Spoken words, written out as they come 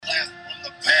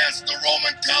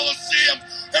Coliseum.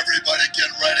 Everybody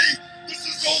get ready. This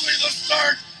is only the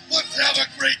start. Let's have a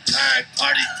great time.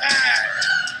 Party time.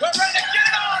 We're ready to get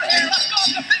it on here. Let's go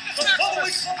to the fitness The following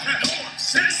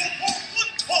contest is for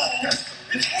football.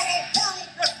 It's for the World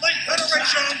Wrestling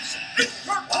Federation's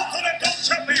Intercontinental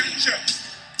Championship.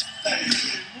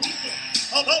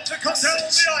 About to come down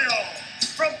the aisle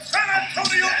from San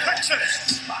Antonio,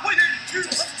 Texas, weighing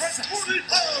 240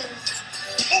 pounds,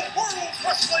 the World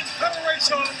Wrestling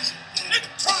Federation's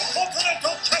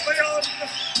Intercontinental Champion,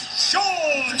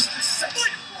 Shawn Michaels.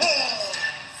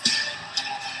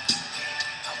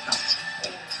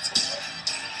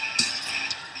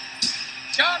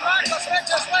 Shawn Michaels makes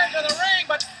his way to the ring,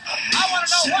 but I want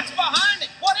to know what's behind it.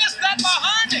 What is that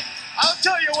behind it? I'll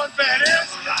tell you what that is.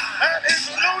 That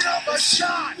is Luna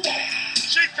Vachon.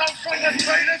 She comes from the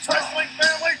greatest wrestling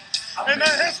family in the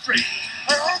history.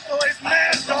 Her uncle is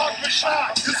Mad Dog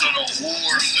Vachon. Is it a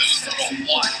horse? Is it a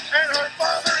what? And her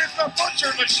father is the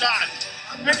Butcher Vachon.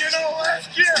 And you know,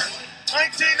 last year,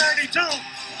 1992,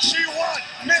 she won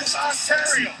Miss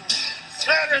Ontario.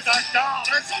 That is a doll.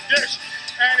 That's a dish.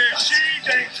 And is she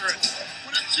dangerous?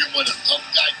 Wouldn't she win a tough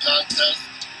guy contest?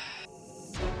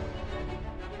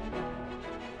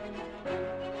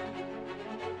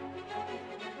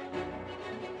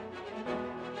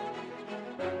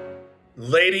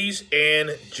 Ladies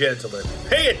and gentlemen,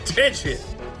 pay attention.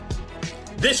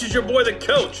 This is your boy, the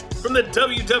Coach, from the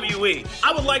WWE.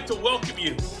 I would like to welcome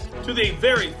you to the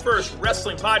very first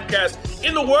wrestling podcast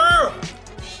in the world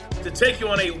to take you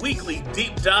on a weekly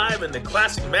deep dive into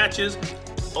classic matches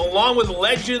along with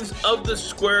legends of the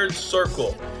squared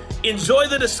circle. Enjoy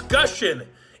the discussion.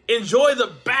 Enjoy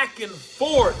the back and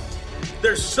forth.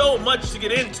 There's so much to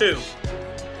get into.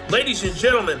 Ladies and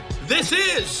gentlemen, this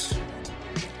is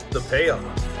The Payoff.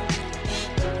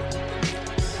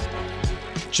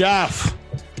 Jeff,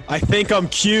 I think I'm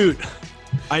cute.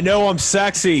 I know I'm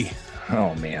sexy.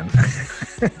 Oh, man.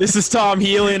 This is Tom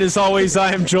Healy, and as always,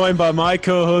 I am joined by my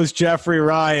co-host, Jeffrey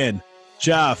Ryan.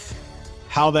 Jeff,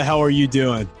 how the hell are you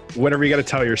doing? Whatever you got to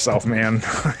tell yourself, man.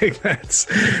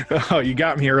 You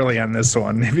got me early on this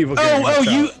one. People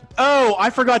I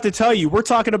forgot to tell you. We're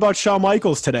talking about Shawn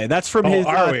Michaels today. That's from his.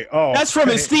 That's from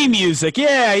his theme music.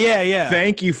 Yeah.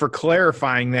 Thank you for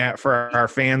clarifying that for our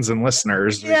fans and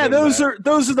listeners. Yeah, those are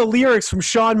the lyrics from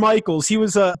Shawn Michaels. He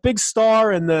was a big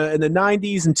star in the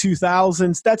 90s and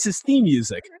 2000s. That's his theme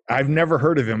music. I've never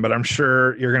heard of him, but I'm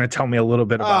sure you're going to tell me a little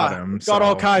bit about him. Got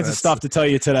all kinds of stuff to tell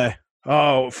you today. We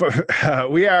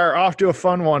are off to a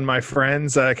fun one, my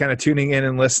friends, kind of tuning in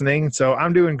and listening. So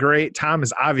I'm doing great. Tom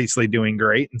is obviously doing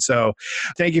great. And so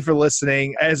thank you for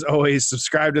listening. As always,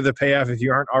 subscribe to The Payoff if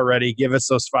you aren't already. Give us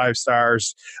those 5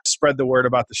 stars. Spread the word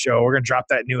about the show. We're going to drop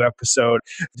that new episode.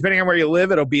 Depending on where you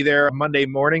live, it'll be there Monday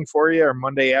morning for you or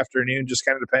Monday afternoon. Just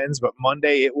kind of depends. But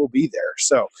Monday, it will be there.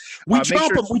 So we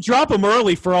drop them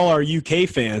early for all our UK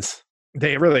fans.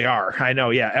 They really are. I know.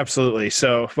 Yeah, absolutely.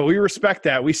 So, but we respect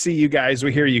that. We see you guys.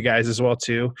 We hear you guys as well,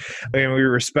 too. And we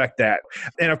respect that.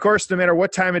 And of course, no matter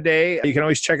what time of day, you can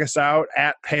always check us out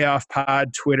at Payoff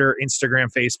Pod, Twitter, Instagram,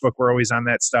 Facebook. We're always on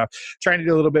that stuff. Trying to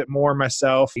do a little bit more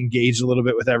myself, engage a little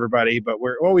bit with everybody, but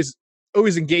we're always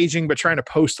engaging, but trying to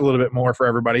post a little bit more for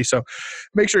everybody. So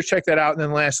make sure to check that out. And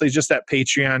then lastly, just that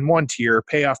Patreon, one tier,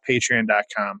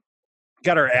 payoffpatreon.com.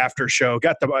 Got our after show,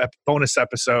 got the bonus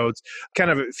episodes,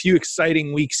 kind of a few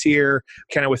exciting weeks here,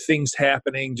 kind of with things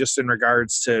happening just in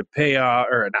regards to payoff,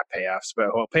 or not payoffs,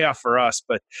 but payoff for us,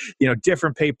 but,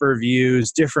 different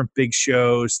pay-per-views, different big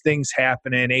shows, things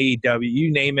happening, AEW,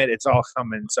 you name it, it's all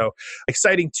coming. So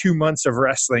exciting 2 months of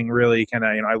wrestling, really kind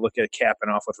of, I look at capping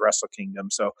off with Wrestle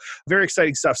Kingdom. So very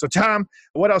exciting stuff. So Tom,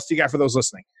 what else do you got for those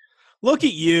listening? Look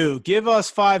at you. Give us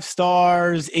 5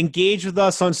 stars. Engage with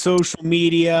us on social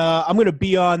media. I'm going to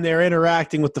be on there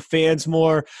interacting with the fans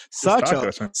more. Such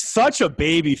a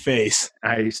baby face.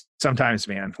 Sometimes,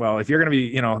 man. Well, if you're going to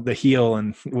be, the heel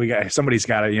and somebody's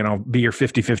got to, be your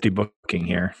 50-50 booking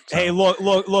here. So. Hey, look,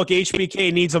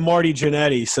 HBK needs a Marty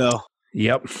Jannetty, so.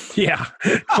 Yep. Yeah.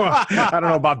 Well, I don't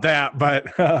know about that, but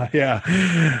yeah.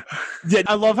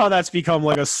 I love how that's become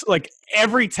like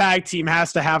every tag team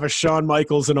has to have a Shawn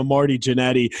Michaels and a Marty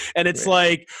Jannetty. And it's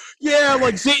like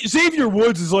Xavier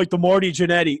Woods is like the Marty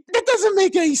Jannetty. That doesn't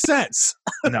make any sense.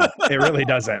 No, it really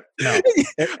doesn't. No.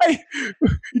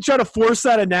 You try to force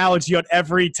that analogy on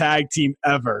every tag team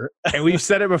ever. And we've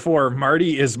said it before,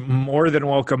 Marty is more than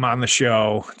welcome on the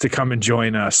show to come and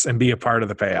join us and be a part of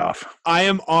the payoff. I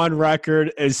am on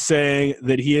record as saying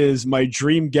that he is my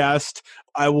dream guest.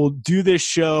 I will do this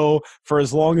show for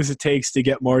as long as it takes to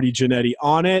get Marty Jannetty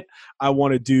on it. I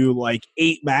want to do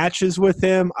 8 matches with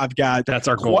him. That's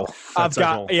our goal.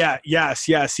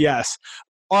 Yes.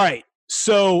 All right.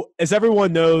 So as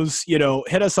everyone knows,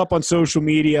 hit us up on social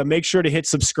media. Make sure to hit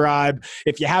subscribe.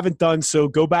 If you haven't done so,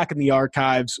 go back in the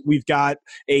archives. We've got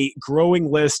a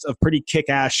growing list of pretty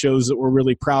kick-ass shows that we're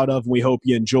really proud of, and we hope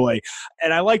you enjoy.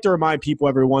 And I like to remind people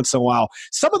every once in a while,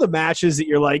 some of the matches that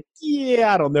you're like,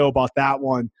 yeah, I don't know about that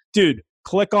one. Dude,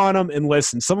 click on them and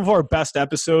listen. Some of our best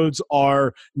episodes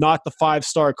are not the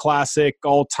 5-star classic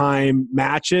all-time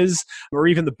matches or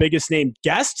even the biggest named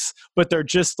guests, but they're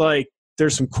just like,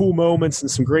 there's some cool moments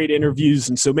and some great interviews,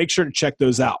 and so make sure to check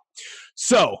those out.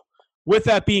 So with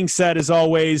that being said, as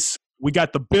always, we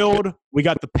got the build, we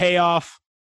got the payoff,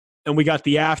 and we got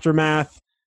the aftermath.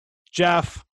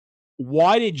 Jeff,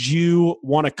 why did you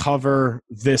want to cover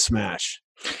this match?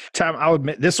 Tom, I'll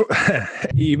admit this.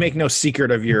 You make no secret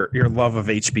of your love of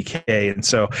HBK, and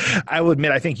so I will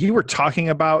admit I think you were talking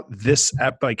about this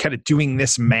like kind of doing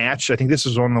this match. I think this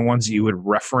was one of the ones that you would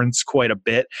reference quite a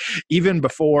bit, even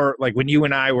before, like when you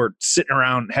and I were sitting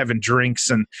around having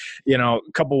drinks and a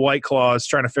couple White Claws,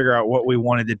 trying to figure out what we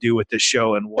wanted to do with this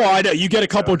show. And well, I know you get a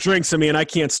couple drinks of me, and I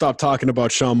can't stop talking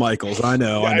about Shawn Michaels. I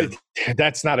know.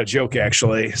 That's not a joke,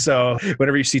 actually. So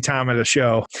whenever you see Tom at a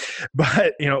show,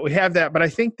 but we have that. But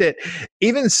I think that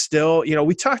even still,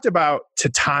 we talked about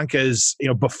Tatanka's,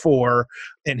 before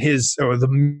and the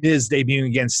Miz debuting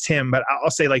against him. But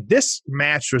I'll say like this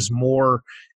match was more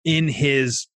in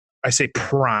his, I say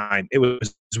prime. It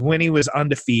was when he was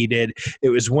undefeated. It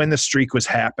was when the streak was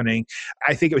happening.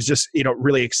 I think it was just,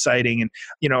 really exciting. And,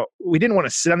 we didn't want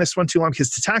to sit on this one too long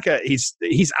because Tatanka, he's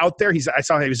out there. I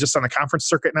saw he was just on the conference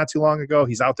circuit not too long ago.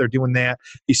 He's out there doing that.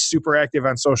 He's super active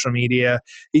on social media.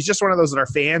 He's just one of those that our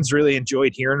fans really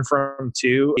enjoyed hearing from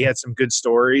too. He had some good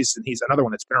stories, and he's another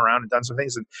one that's been around and done some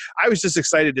things. And I was just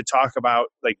excited to talk about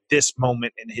like this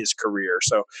moment in his career.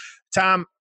 So Tom,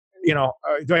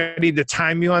 do I need to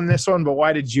time you on this one? But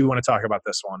why did you want to talk about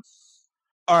this one?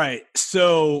 All right.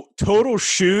 So total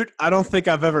shoot. I don't think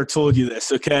I've ever told you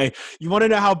this. Okay. You want to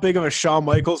know how big of a Shawn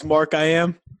Michaels mark I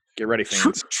am? Get ready,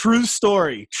 fans. True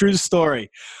story. True story.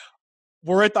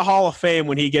 We're at the Hall of Fame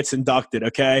when he gets inducted.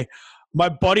 Okay. My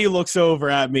buddy looks over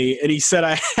at me and he said,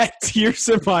 I had tears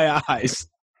in my eyes.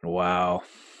 Wow.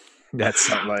 That's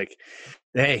not like,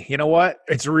 hey, you know what?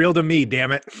 It's real to me,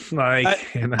 damn it.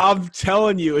 I'm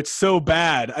telling you, it's so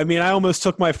bad. I mean, I almost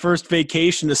took my first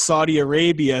vacation to Saudi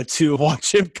Arabia to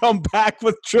watch him come back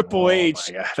with Triple H.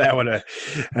 My God, that would have.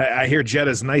 I hear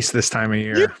Jeddah's nice this time of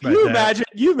year. You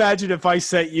imagine if I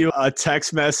sent you a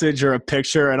text message or a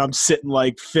picture and I'm sitting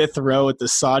like 5th row at the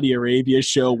Saudi Arabia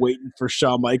show waiting for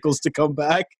Shawn Michaels to come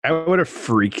back? I would have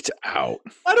freaked out.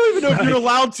 I don't even know if you're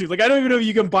allowed to. Like, I don't even know if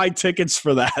you can buy tickets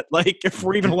for that. Like, if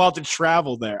we're even allowed to travel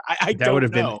there. I that don't would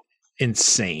have know. Been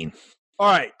insane. All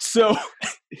right. So,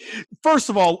 first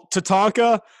of all,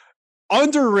 Tatanka,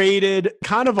 underrated,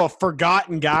 kind of a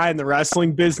forgotten guy in the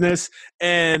wrestling business,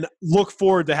 and look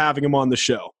forward to having him on the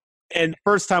show. And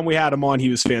first time we had him on, he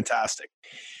was fantastic.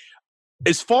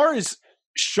 As far as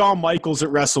Shawn Michaels at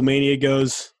WrestleMania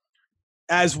goes,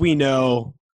 as we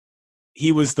know,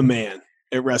 he was the man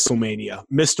at WrestleMania,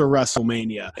 Mr.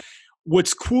 WrestleMania.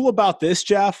 What's cool about this,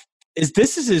 Jeff, is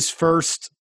this is his first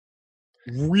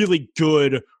really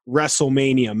good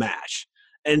WrestleMania match.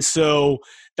 And so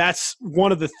that's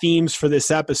one of the themes for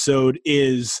this episode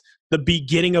is the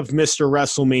beginning of Mr.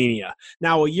 WrestleMania.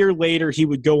 Now, a year later, he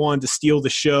would go on to steal the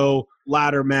show,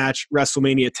 ladder match,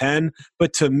 WrestleMania 10.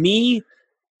 But to me,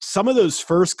 some of those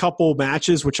first couple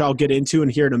matches, which I'll get into in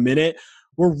here in a minute,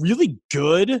 were really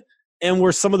good and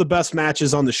were some of the best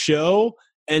matches on the show.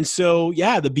 And so,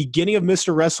 yeah, the beginning of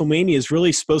Mr. WrestleMania is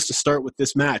really supposed to start with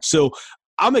this match. So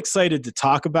I'm excited to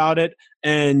talk about it,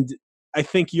 and I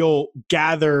think you'll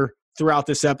gather throughout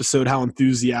this episode how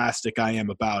enthusiastic I am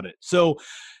about it. So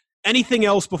anything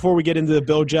else before we get into the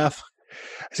build, Jeff?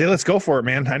 Say, let's go for it,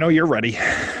 man. I know you're ready.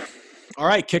 All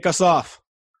right, kick us off.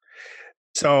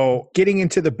 So getting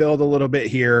into the build a little bit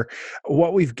here,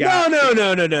 what we've got.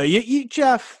 No. You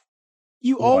Jeff.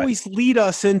 You always lead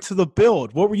us into the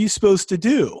build. What were you supposed to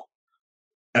do?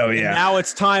 Oh, yeah. And now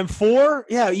it's time for,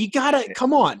 you got to,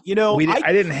 come on.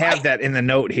 I didn't have that in the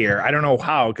note here. I don't know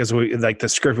how, because we like the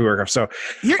script we work off. So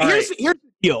here's the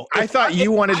deal. I thought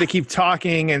you wanted to keep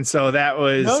talking. And so that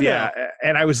was, no.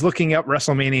 And I was looking up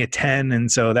WrestleMania 10.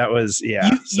 And so that was,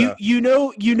 You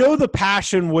know the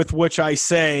passion with which I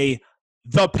say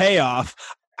the payoff.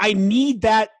 I need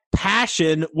that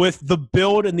passion with the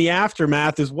build and the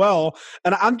aftermath as well,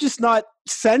 and I'm just not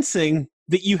sensing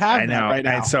that you have that right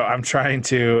now. And so I'm trying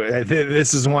to.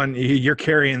 This is one you're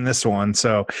carrying. This one.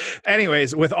 So,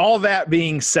 anyways, with all that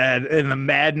being said, and the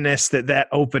madness that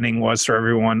opening was for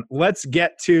everyone, let's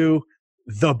get to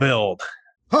the build.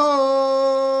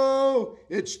 Ho, now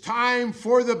it's time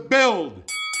for the build.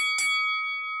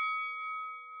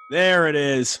 There it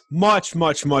is. Much,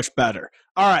 much, much better.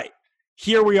 All right.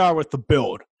 Here we are with the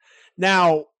build.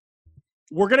 Now,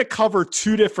 we're going to cover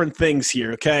two different things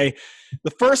here, okay?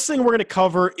 The first thing we're going to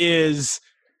cover is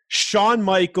Shawn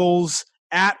Michaels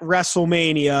at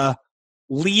WrestleMania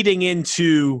leading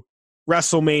into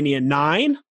WrestleMania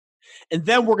 9. And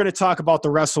then we're going to talk about the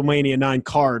WrestleMania 9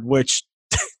 card, which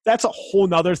that's a whole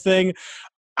nother thing.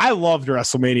 I loved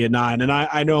WrestleMania 9, and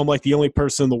I know I'm like the only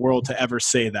person in the world to ever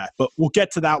say that, but we'll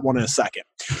get to that one in a second.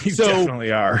 You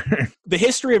definitely are. The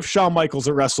history of Shawn Michaels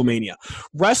at WrestleMania.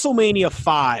 WrestleMania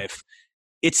 5,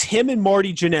 it's him and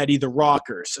Marty Jannetty, the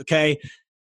Rockers, okay?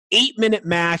 8-minute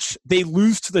match. They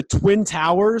lose to the Twin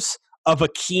Towers of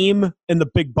Akeem and the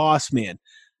Big Boss Man.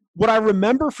 What I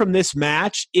remember from this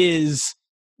match is,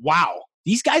 wow,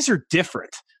 these guys are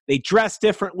different. They dress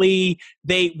differently.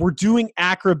 They were doing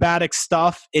acrobatic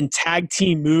stuff and tag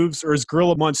team moves, or as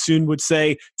Gorilla Monsoon would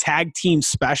say, tag team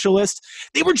specialist.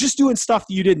 They were just doing stuff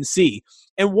that you didn't see.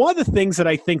 And one of the things that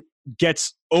I think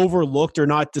gets overlooked or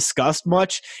not discussed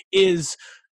much is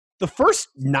the first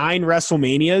 9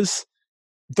 WrestleManias,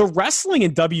 the wrestling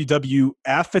in WWF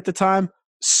at the time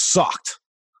sucked.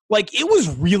 Like, it was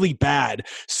really bad.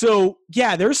 So,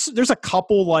 yeah, there's a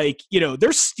couple, like, you know,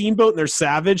 there's Steamboat and there's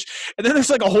Savage, and then there's,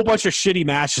 like, a whole bunch of shitty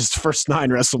matches the first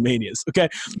 9 WrestleManias, okay?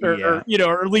 Or you know,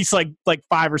 or at least, like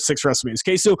 5 or 6 WrestleManias,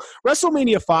 okay? So,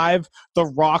 WrestleMania 5, the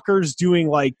Rockers doing,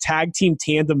 like, tag team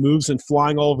tandem moves and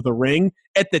flying all over the ring,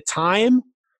 at the time,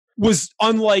 was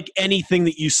unlike anything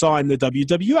that you saw in the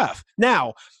WWF.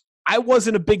 Now, I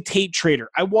wasn't a big tape trader.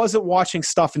 I wasn't watching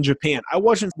stuff in Japan. I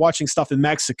wasn't watching stuff in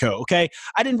Mexico, okay?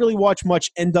 I didn't really watch much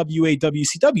NWA,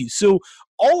 WCW. So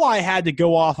all I had to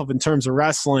go off of in terms of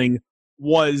wrestling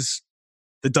was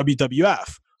the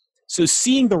WWF. So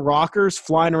seeing the Rockers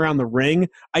flying around the ring,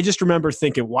 I just remember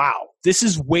thinking, wow, this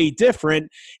is way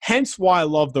different. Hence why I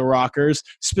love the Rockers,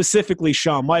 specifically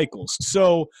Shawn Michaels.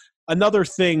 So another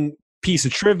thing, piece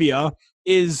of trivia,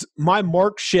 is my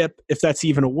markship, if that's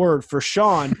even a word, for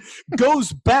Shawn,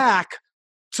 goes back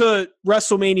to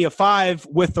WrestleMania 5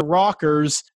 with the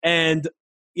Rockers, and,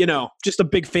 you know, just a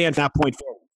big fan from that point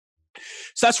forward.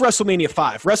 So that's WrestleMania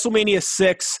 5. WrestleMania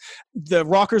 6, the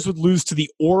Rockers would lose to the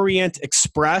Orient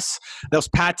Express. That was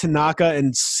Pat Tanaka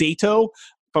and Sato,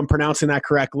 if I'm pronouncing that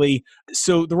correctly.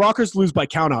 So the Rockers lose by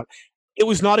countout. It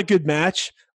was not a good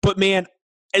match, but, man,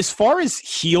 as far as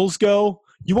heels go,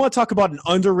 you want to talk about an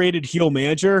underrated heel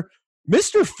manager?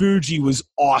 Mr. Fuji was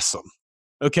awesome.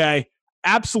 Okay?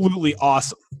 Absolutely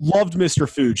awesome. Loved Mr.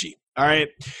 Fuji. All right?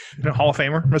 Hall of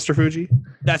Famer, Mr. Fuji?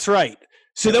 That's right.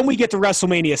 So then we get to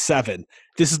WrestleMania 7.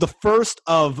 This is the first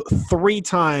of 3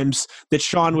 times that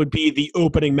Shawn would be the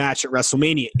opening match at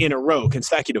WrestleMania in a row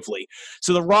consecutively.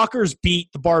 So the Rockers beat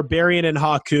the Barbarian and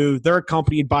Haku. They're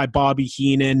accompanied by Bobby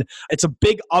Heenan. It's a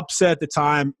big upset at the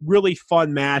time. Really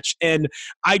fun match. And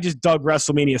I just dug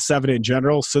WrestleMania 7 in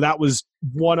general. So that was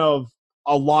one of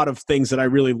a lot of things that I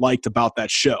really liked about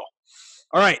that show.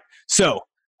 All right. So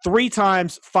 3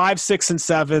 times, 5, 6, and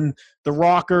 7. The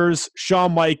Rockers,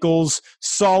 Shawn Michaels,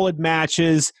 solid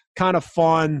matches, kind of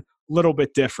fun, little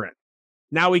bit different.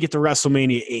 Now we get to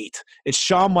WrestleMania 8. It's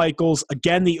Shawn Michaels,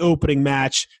 again the opening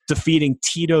match, defeating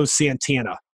Tito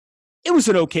Santana. It was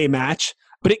an okay match,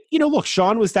 but, look,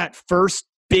 Shawn was that first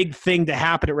big thing to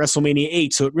happen at WrestleMania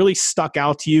 8, so it really stuck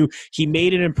out to you. He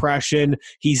made an impression.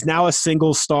 He's now a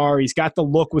single star. He's got the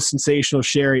look with Sensational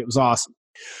Sherry. It was awesome.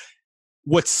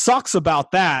 What sucks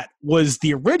about that was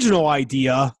the original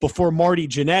idea before Marty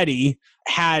Jannetty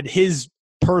had his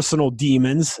personal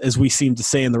demons, as we seem to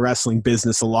say in the wrestling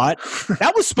business a lot.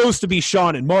 That was supposed to be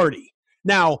Shawn and Marty.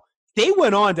 Now, they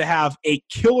went on to have a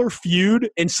killer feud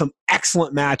and some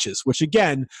excellent matches, which,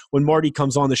 again, when Marty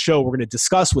comes on the show, we're going to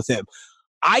discuss with him.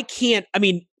 I'll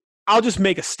just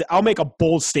make a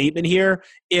bold statement here.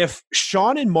 If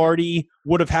Shawn and Marty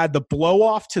would have had the blow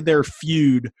off to their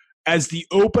feud as the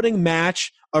opening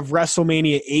match of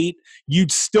WrestleMania 8,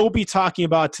 you'd still be talking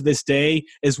about to this day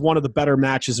as one of the better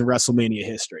matches in WrestleMania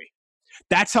history.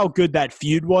 That's how good that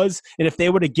feud was. And if they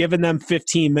would have given them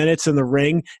 15 minutes in the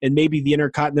ring and maybe the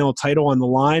Intercontinental title on the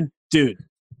line, dude,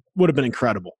 would have been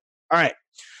incredible. All right.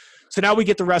 So now we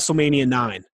get to WrestleMania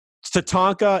 9. It's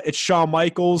Tatanka, it's Shawn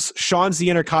Michaels. Shawn's the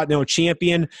Intercontinental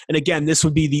Champion. And again, this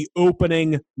would be the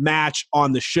opening match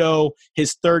on the show,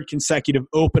 his 3rd consecutive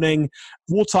opening.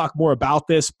 We'll talk more about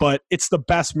this, but it's the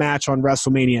best match on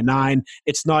WrestleMania 9.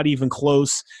 It's not even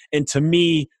close. And to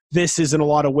me, this is in a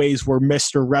lot of ways where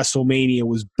Mr. WrestleMania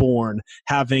was born,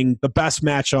 having the best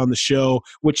match on the show,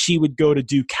 which he would go to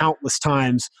do countless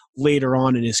times later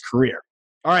on in his career.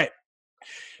 All right.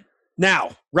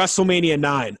 Now, WrestleMania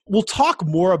 9. We'll talk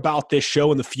more about this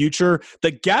show in the future.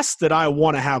 The guest that I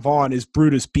want to have on is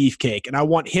Brutus Beefcake, and I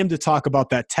want him to talk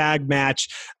about that tag match,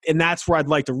 and that's where I'd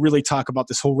like to really talk about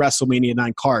this whole WrestleMania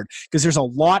 9 card, because there's a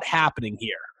lot happening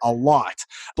here, a lot.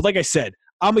 But like I said,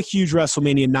 I'm a huge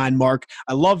WrestleMania 9 mark.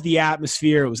 I love the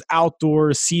atmosphere. It was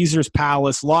outdoors, Caesar's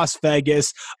Palace, Las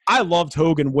Vegas. I loved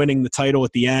Hogan winning the title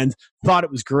at the end. Thought it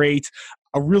was great.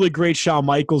 A really great Shawn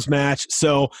Michaels match.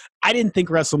 So I didn't think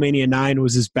WrestleMania 9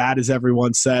 was as bad as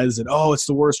everyone says. And, it's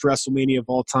the worst WrestleMania of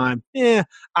all time.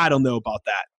 I don't know about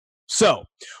that. So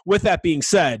with that being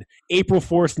said, April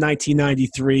 4th,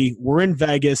 1993, we're in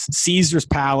Vegas, Caesar's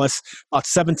Palace, about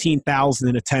 17,000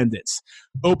 in attendance.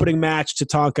 Opening match,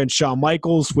 Tatanka and Shawn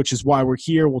Michaels, which is why we're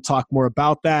here. We'll talk more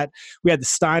about that. We had the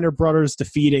Steiner brothers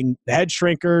defeating the Head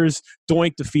Shrinkers,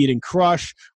 Doink defeating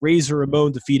Crush, Razor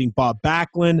Ramon defeating Bob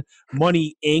Backlund,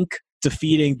 Money Inc.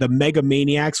 defeating the Mega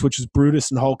Maniacs, which was Brutus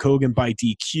and Hulk Hogan by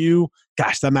DQ.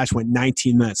 Gosh, that match went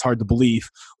 19 minutes. Hard to believe.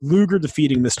 Luger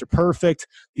defeating Mr. Perfect.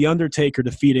 The Undertaker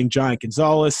defeating Giant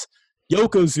Gonzalez.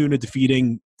 Yokozuna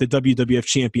defeating the WWF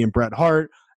champion Bret Hart.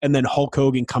 And then Hulk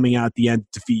Hogan coming out at the end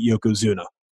to defeat Yokozuna. All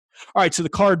right, so the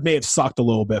card may have sucked a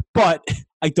little bit, but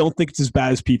I don't think it's as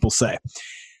bad as people say.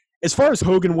 As far as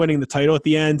Hogan winning the title at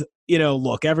the end,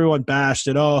 look, everyone bashed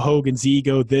it. Oh, Hogan's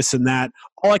ego, this and that.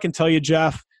 All I can tell you,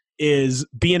 Jeff, is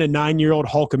being a 9-year-old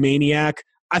Hulkamaniac,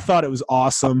 I thought it was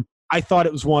awesome. I thought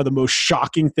it was one of the most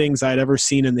shocking things I'd ever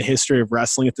seen in the history of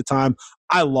wrestling at the time.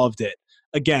 I loved it.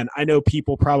 Again, I know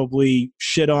people probably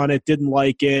shit on it, didn't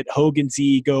like it, Hogan's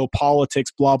ego,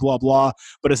 politics, blah, blah, blah.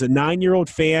 But as a 9-year-old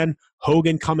fan,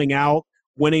 Hogan coming out,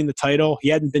 winning the title, he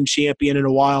hadn't been champion in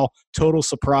a while, total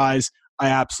surprise. I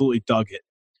absolutely dug it.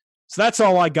 So that's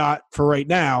all I got for right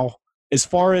now. As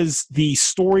far as the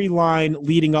storyline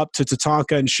leading up to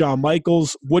Tatanka and Shawn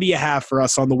Michaels, what do you have for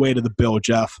us on the way to the bill,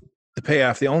 Jeff? The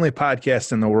Payoff, the only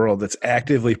podcast in the world that's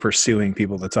actively pursuing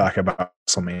people to talk about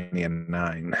WrestleMania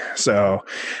 9. So,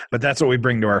 but that's what we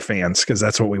bring to our fans because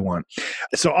that's what we want.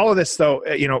 So all of this, though,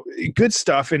 good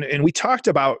stuff. And we talked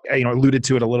about, alluded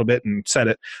to it a little bit and said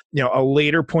it, a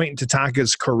later point in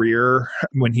Tatanka's career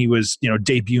when he was,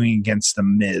 debuting against The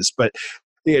Miz. But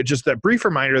just a brief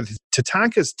reminder,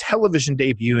 Tatanka's television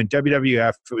debut in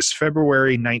WWF, it was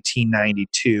February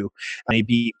 1992, and he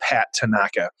beat Pat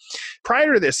Tanaka.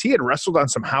 Prior to this, he had wrestled on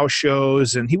some house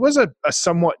shows, and he was a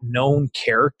somewhat known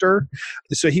character.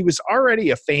 So he was already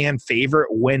a fan favorite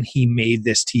when he made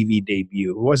this TV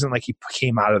debut. It wasn't like he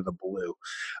came out of the blue.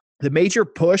 The major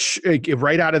push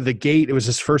right out of the gate, it was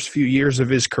his first few years of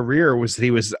his career, was that he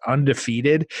was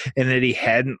undefeated and that he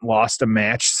hadn't lost a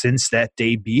match since that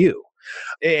debut.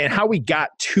 And how we got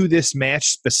to this match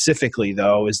specifically,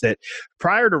 though, is that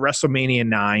prior to WrestleMania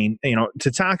 9,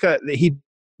 Tatanka, he'd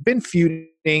been feuding.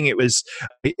 It was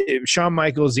Shawn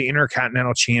Michaels, the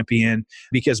Intercontinental Champion,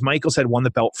 because Michaels had won the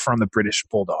belt from the British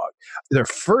Bulldog. Their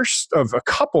first of a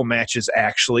couple matches,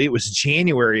 actually, it was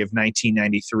January of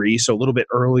 1993, so a little bit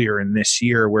earlier in this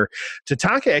year, where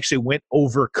Tatanka actually went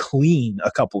over clean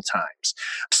a couple times.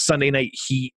 Sunday Night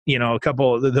Heat, a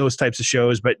couple of those types of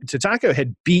shows, but Tatanka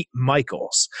had beat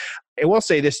Michaels. I will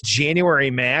say this January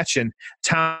match, and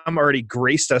Tom already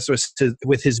graced us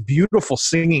with his beautiful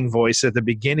singing voice at the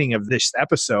beginning of this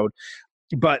episode.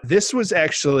 But this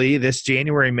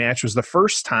January match was the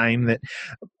first time that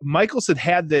Michaels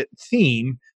had the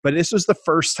theme, but this was the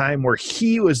first time where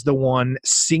he was the one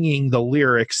singing the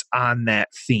lyrics on that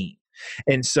theme.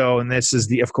 And this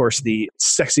is of course, the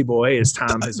sexy boy, as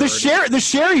Tom has the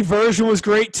Sherry version was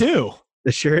great too.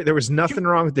 There was nothing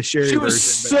wrong with the Sherry version. She was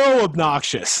so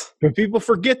obnoxious. But people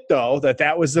forget, though,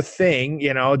 that was the thing,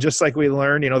 just like we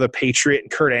learned, the Patriot and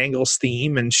Kurt Angle's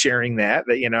theme and sharing that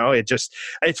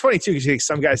it's funny, too, because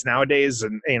some guys nowadays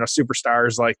and,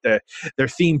 superstars, like their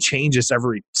theme changes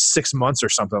every 6 months or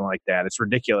something like that. It's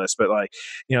ridiculous. But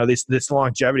this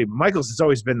longevity, but Michaels has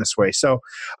always been this way. So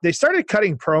they started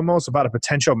cutting promos about a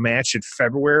potential match in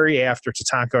February after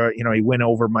Tatanka, he went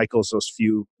over Michaels those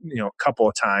couple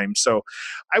of times. So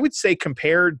I would say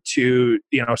compared to,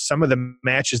 some of the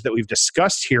matches that we've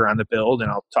discussed here on the build,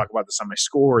 and I'll talk about this on my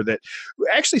score, that we're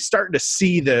actually starting to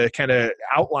see the kind of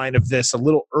outline of this a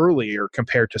little earlier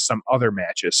compared to some other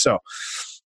matches. So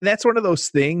that's one of those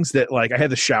things that, I had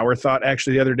the shower thought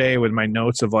actually the other day with my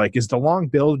notes of is the long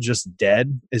build just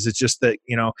dead? Is it just that,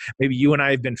 maybe you and I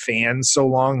have been fans so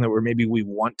long that maybe we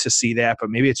want to see that,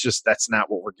 but maybe it's just that's not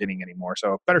what we're getting anymore.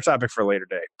 So better topic for a later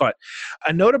day. But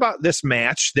a note about this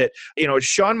match that,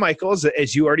 Shawn Michaels,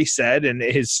 as you already said, and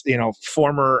his,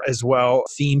 former as well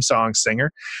theme song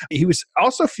singer, he was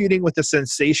also feuding with the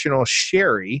sensational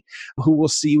Sherry, who we'll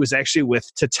see was actually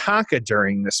with Tatanka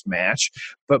during this match.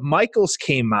 But Michaels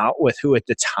came out with who at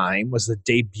the time was the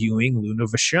debuting Luna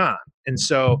Vachon. And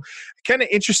so kind of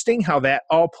interesting how that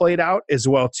all played out as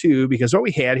well, too, because what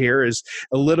we had here is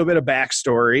a little bit of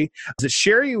backstory. That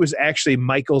Sherry was actually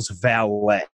Michaels'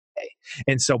 valet.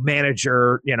 And so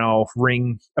manager,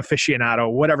 ring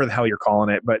aficionado, whatever the hell you're calling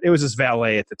it, but it was his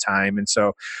valet at the time. And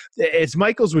so as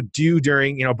Michaels would do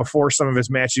during, before some of his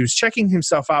matches, he was checking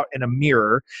himself out in a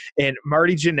mirror. And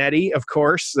Marty Jannetty, of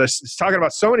course, this talking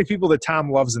about so many people that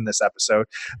Tom loves in this episode.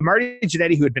 Marty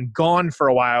Jannetty, who had been gone for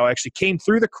a while, actually came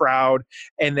through the crowd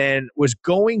and then was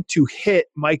going to hit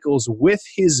Michaels with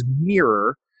his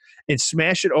mirror and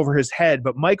smash it over his head.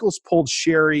 But Michaels pulled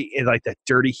Sherry in like that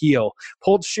dirty heel,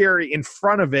 pulled Sherry in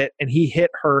front of it, and he hit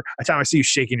her. Tom, I see you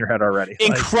shaking your head already.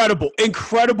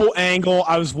 Incredible angle.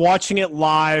 I was watching it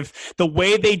live. The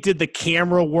way they did the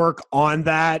camera work on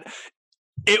that,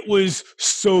 it was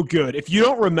so good. If you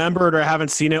don't remember it or haven't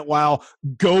seen it in a while,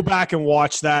 go back and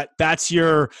watch that. That's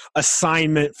your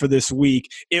assignment for this week.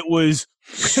 It was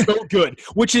so good,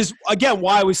 which is, again,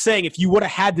 why I was saying if you would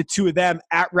have had the two of them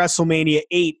at WrestleMania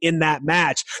 8 in that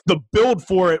match, the build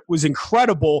for it was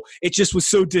incredible. It just was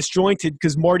so disjointed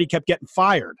because Marty kept getting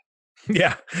fired.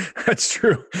 Yeah, that's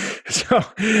true. So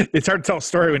it's hard to tell a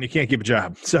story when you can't keep a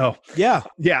job. So yeah.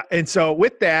 And so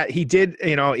with that, he did,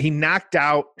 he knocked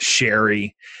out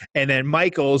Sherry, and then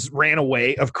Michaels ran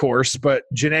away, of course, but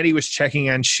Jannetty was checking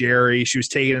on Sherry. She was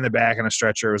taken in the back on a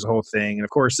stretcher. It was a whole thing. And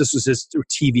of course, this was his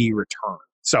TV return.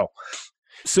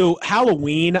 So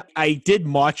Halloween, I did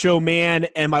Macho Man,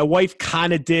 and my wife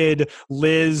kind of did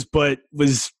Liz, but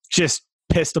was just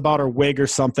pissed about her wig or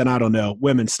something. I don't know,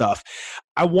 women stuff.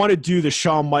 I want to do the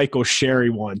Shawn Michaels Sherry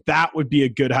one. That would be a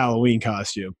good Halloween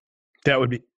costume. That would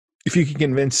be, if you could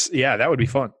convince, that would be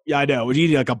fun. Yeah, I know. Would you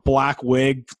need like a black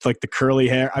wig, like the curly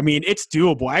hair? I mean, it's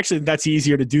doable. Actually, that's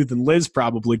easier to do than Liz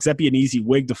probably, because that'd be an easy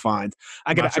wig to find.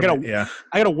 I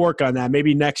gotta work on that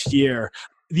maybe next year.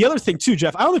 The other thing too,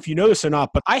 Jeff, I don't know if you know this or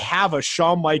not, but I have a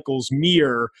Shawn Michaels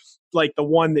mirror, like the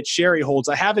one that Sherry holds.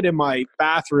 I have it in my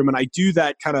bathroom, and I do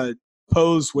that kind of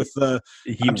pose with the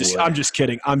I'm just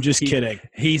kidding.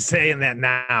 He's saying that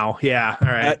now. Yeah. All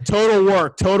right. Total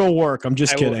work. I'm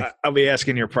just kidding. I'll be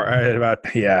asking your part about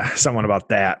someone about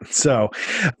that. So,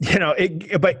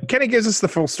 but kind of gives us the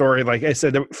full story. Like I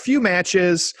said, there were a few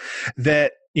matches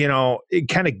that it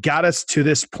kind of got us to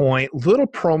this point. Little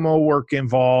promo work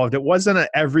involved. It wasn't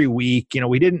every week.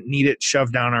 We didn't need it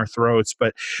shoved down our throats.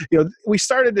 But we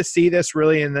started to see this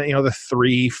really in the the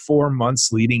 3-4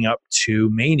 months leading up to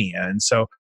Mania, and so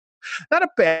not a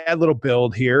bad little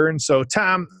build here. And so,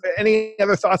 Tom, any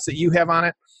other thoughts that you have on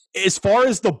it? As far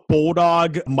as the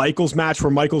Bulldog Michaels match where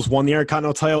Michaels won the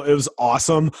Intercontinental title, it was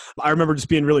awesome. I remember just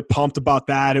being really pumped about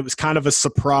that. It was kind of a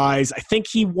surprise. I think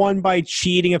he won by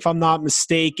cheating, if I'm not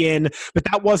mistaken, but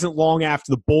that wasn't long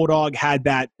after the Bulldog had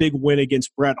that big win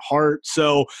against Bret Hart.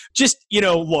 So just,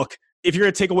 look, if you're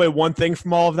going to take away one thing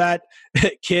from all of that,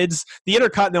 kids, the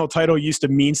Intercontinental title used to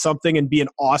mean something and be an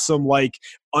awesome, like,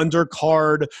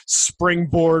 undercard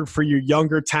springboard for your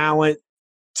younger talent,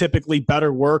 typically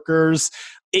better workers.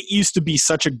 It used to be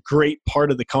such a great part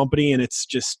of the company, and it's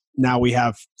just now we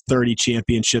have 30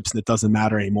 championships and it doesn't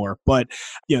matter anymore. But,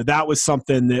 that was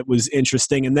something that was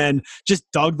interesting. And then just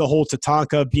dug the whole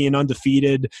Tatanka being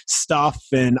undefeated stuff,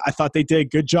 and I thought they did a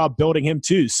good job building him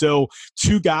too. So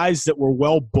two guys that were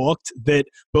well booked that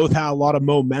both had a lot of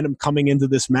momentum coming into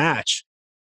this match.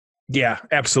 Yeah,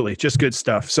 absolutely. Just good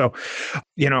stuff. So,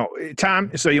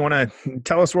 Tom, so you want to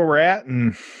tell us where we're at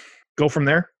and go from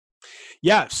there?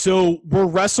 Yeah, so we're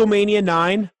WrestleMania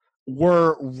 9.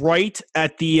 We're right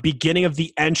at the beginning of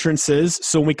the entrances.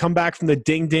 So when we come back from the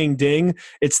ding, ding, ding,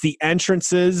 it's the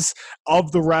entrances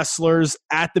of the wrestlers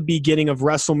at the beginning of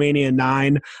WrestleMania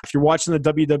 9. If you're watching the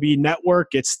WWE Network,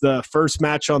 it's the first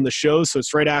match on the show, so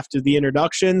it's right after the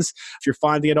introductions. If you're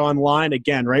finding it online,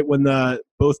 again, right when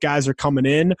both guys are coming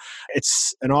in,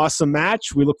 it's an awesome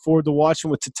match. We look forward to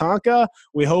watching with Tatanka.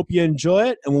 We hope you enjoy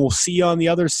it, and we'll see you on the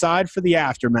other side for the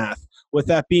aftermath. With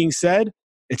that being said,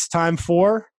 it's time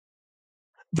for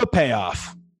the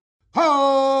payoff.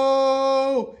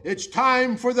 Ho! It's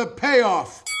time for the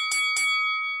payoff.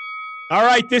 All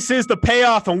right, this is the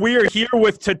payoff, and we are here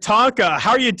with Tatanka.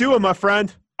 How are you doing, my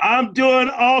friend? I'm doing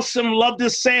awesome. Love to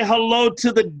say hello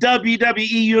to the WWE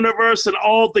Universe and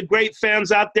all the great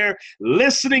fans out there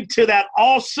listening to that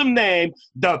awesome name,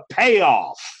 The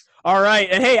Payoff. All right.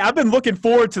 And hey, I've been looking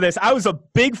forward to this. I was a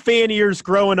big fan of yours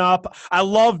growing up. I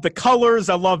love the colors.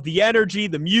 I love the energy,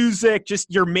 the music,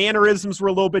 just your mannerisms were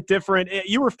a little bit different.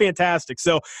 You were fantastic.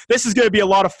 So this is going to be a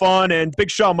lot of fun, and big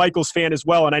Shawn Michaels fan as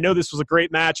well. And I know this was a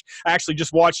great match. I actually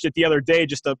just watched it the other day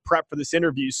just to prep for this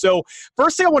interview. So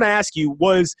first thing I want to ask you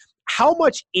was, how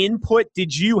much input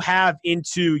did you have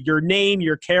into your name,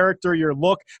 your character, your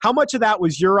look? How much of that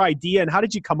was your idea, and how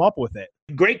did you come up with it?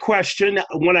 Great question.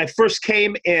 When I first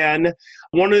came in,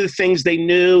 one of the things they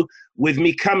knew with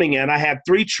me coming in, I had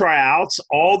 3 tryouts.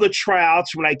 All the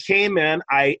tryouts, when I came in,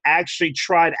 I actually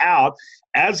tried out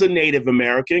as a Native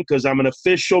American because I'm an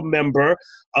official member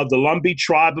of the Lumbee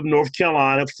tribe of North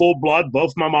Carolina, full blood,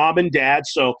 both my mom and dad.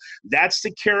 So that's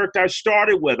the character I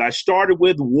started with. I started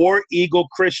with War Eagle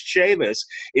Chris Chavis.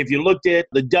 If you looked at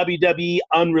the WWE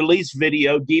unreleased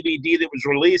video, DVD that was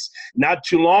released not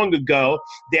too long ago,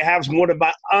 they have one of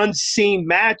my unseen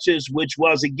matches, which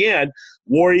was, again,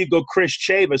 War Eagle Chris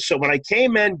Chavis. So when I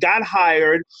came in, got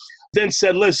hired, then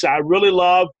said, listen, I really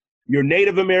love your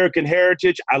Native American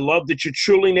heritage. I love that you're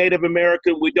truly Native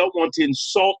American. We don't want to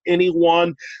insult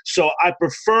anyone. So I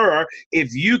prefer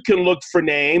if you can look for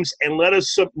names and let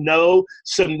us know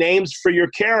some names for your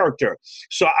character.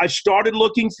 So I started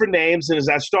looking for names. And as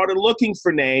I started looking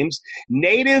for names,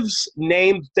 natives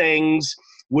name things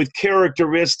with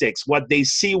characteristics, what they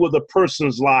see with a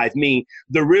person's life, mean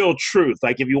the real truth.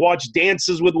 Like if you watch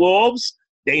Dances with Wolves,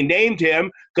 they named him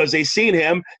because they seen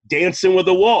him dancing with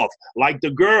a wolf, like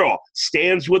the girl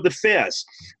stands with the fist.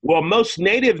 Well, most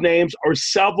native names are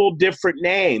several different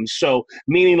names. So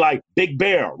meaning like Big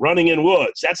Bear running in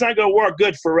woods. That's not going to work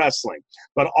good for wrestling.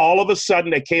 But all of a sudden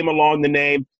they came along the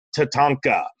name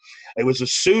Tatanka. It was a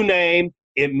Sioux name.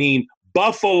 It means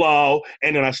Buffalo,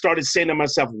 and then I started saying to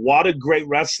myself, what a great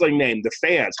wrestling name, the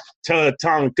fans,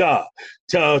 Tatanka,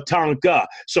 Tatanka.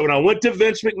 So when I went to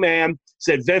Vince McMahon,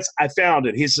 said, Vince, I found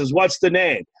it. He says, what's the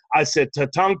name? I said,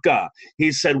 Tatanka.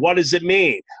 He said, what does it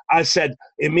mean? I said,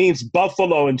 it means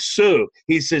Buffalo and Sioux.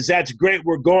 He says, that's great.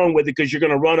 We're going with it because you're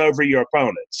going to run over your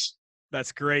opponents.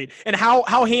 That's great. And how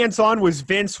hands-on was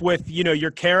Vince with,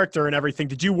 your character and everything?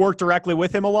 Did you work directly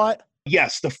with him a lot?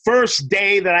 Yes, the first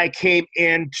day that I came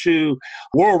into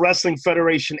World Wrestling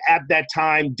Federation at that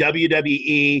time,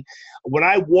 WWE, when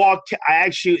I walked,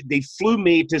 they flew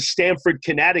me to Stamford,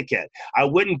 Connecticut. I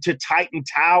went into Titan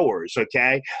Towers,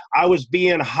 okay? I was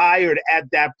being hired at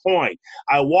that point.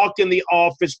 I walk in the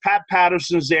office, Pat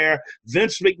Patterson's there,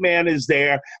 Vince McMahon is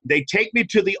there. They take me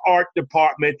to the art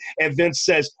department, and Vince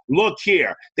says, look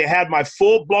here. They had my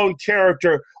full-blown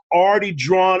character already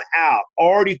drawn out,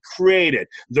 already created,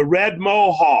 the red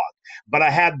mohawk, but I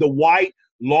had the white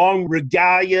long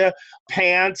regalia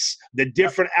pants, the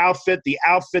different outfit, the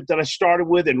outfit that I started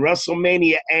with in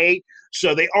Wrestlemania 8.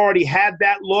 So they already had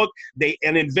that look.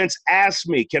 And then Vince asked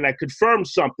me, can I confirm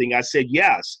something? I said,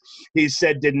 yes. He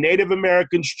said, did Native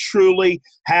Americans truly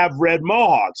have red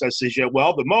mohawks? I said, yeah,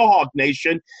 well, the Mohawk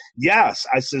Nation, yes.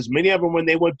 I says, many of them, when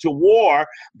they went to war,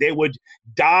 they would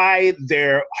dye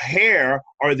their hair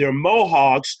or their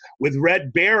mohawks with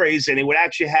red berries, and they would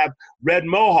actually have red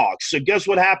mohawks. So guess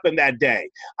what happened that day?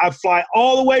 I fly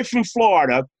all the way from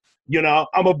Florida.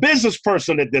 I'm a business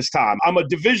person at this time. I'm a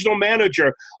divisional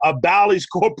manager of Bally's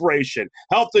Corporation,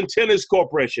 Health and Tennis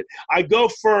Corporation. I go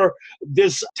for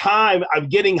this time, I'm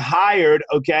getting hired,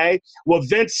 okay? Well,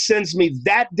 Vince sends me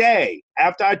that day.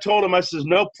 After I told him, I says,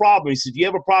 no problem. He said, do you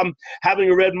have a problem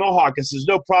having a red mohawk? I says,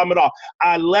 no problem at all.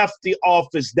 I left the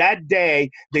office that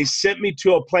day. They sent me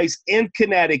to a place in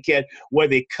Connecticut where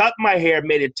they cut my hair,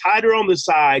 made it tighter on the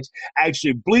sides,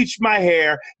 actually bleached my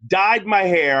hair, dyed my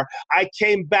hair. I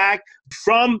came back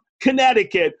from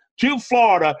Connecticut to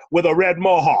Florida with a red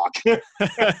mohawk.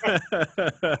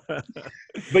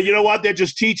 But you know what? That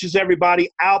just teaches everybody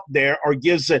out there, or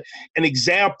gives an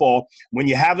example. When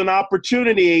you have an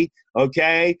opportunity,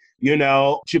 okay,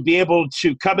 to be able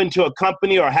to come into a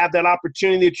company or have that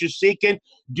opportunity that you're seeking,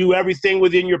 do everything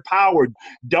within your power.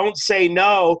 Don't say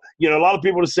no. A lot of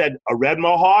people have said, a red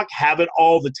mohawk, have it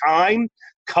all the time,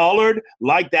 colored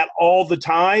like that all the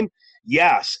time.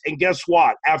 Yes. And guess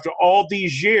what? After all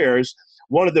these years,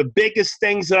 one of the biggest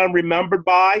things that I'm remembered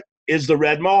by is the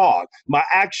red mohawk. My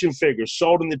action figure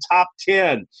sold in the top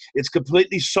 10. It's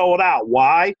completely sold out.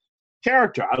 Why?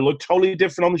 Character. I look totally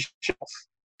different on the shelf.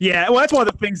 Yeah, well, that's one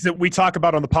of the things that we talk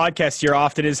about on the podcast here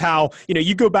often is how,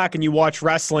 you go back and you watch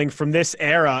wrestling from this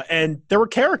era and there were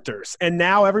characters, and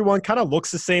now everyone kind of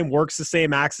looks the same, works the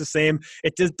same, acts the same.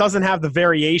 It just doesn't have the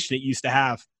variation it used to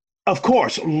have. Of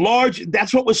course, large.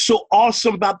 That's what was so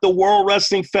awesome about the World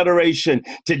Wrestling Federation,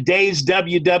 today's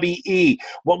WWE.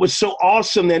 What was so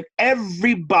awesome that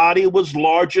everybody was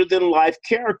larger than life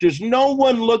characters. No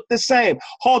one looked the same.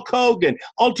 Hulk Hogan,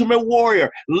 Ultimate Warrior,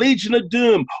 Legion of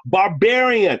Doom,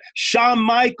 Barbarian, Shawn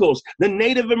Michaels, the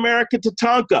Native American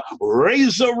Tatanka,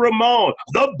 Razor Ramon,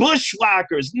 the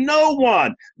Bushwhackers. No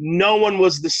one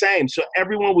was the same. So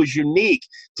everyone was unique.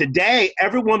 Today,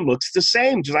 everyone looks the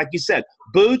same, just like you said.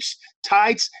 Boots,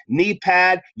 tights, knee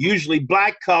pad, usually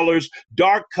black colors,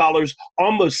 dark colors,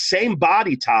 almost same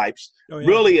body types. Oh, yeah.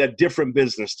 Really a different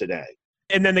business today.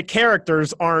 And then the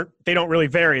characters they don't really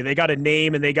vary. They got a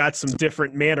name and they got some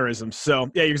different mannerisms.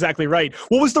 So, yeah, you're exactly right.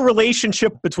 What was the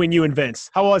relationship between you and Vince?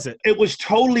 How was it? It was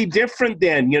totally different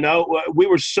then. You know, we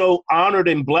were so honored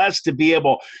and blessed to be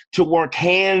able to work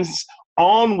hands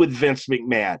on with Vince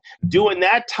McMahon. During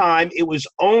that time, it was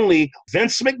only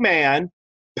Vince McMahon,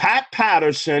 Pat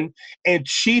Patterson, and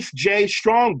Chief Jay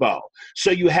Strongbow.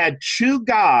 So you had two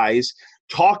guys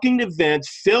talking to Vince,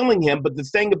 filling him. But the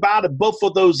thing about it, both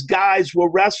of those guys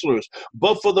were wrestlers.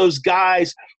 Both of those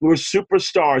guys were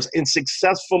superstars and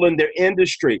successful in their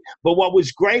industry. But what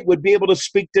was great would be able to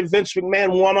speak to Vince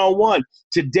McMahon one-on-one.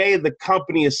 Today, the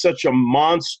company is such a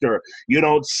monster. You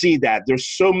don't see that.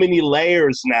 There's so many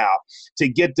layers now to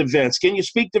get to Vince. Can you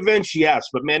speak to Vince? Yes.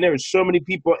 But, man, there are so many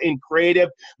people in creative.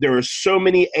 There are so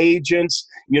many agents.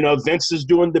 You know, Vince is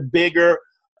doing the bigger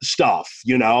stuff,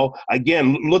 you know.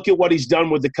 Again, look at what he's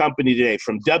done with the company today,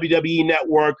 from WWE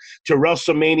Network to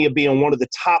WrestleMania being one of the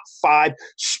top 5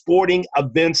 sporting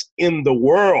events in the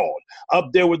world,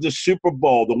 up there with the Super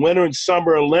Bowl, the Winter and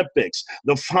Summer Olympics,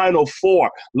 the Final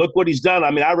Four. Look what he's done. I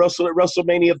mean, I wrestled at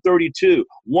WrestleMania 32,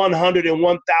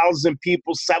 101,000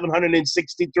 people,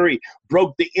 763,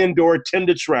 broke the indoor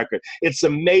attendance record. It's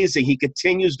amazing. He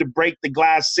continues to break the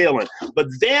glass ceiling. But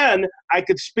then I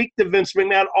could speak to Vince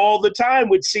McMahon all the time,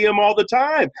 would see him all the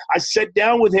time. I sat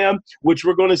down with him, which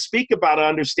we're going to speak about, I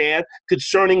understand,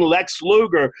 concerning Lex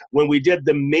Luger when we did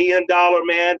the $1 Million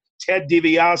Man, Ted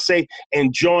DiBiase,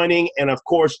 and joining, and of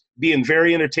course, being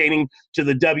very entertaining to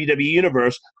the WWE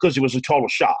Universe because it was a total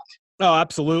shock. Oh,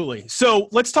 absolutely. So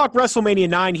let's talk WrestleMania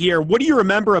 9 here. What do you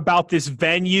remember about this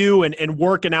venue and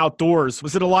working outdoors?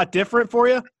 Was it a lot different for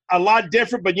you? A lot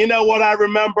different, but you know what I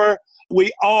remember? We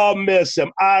all miss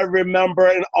him. I remember,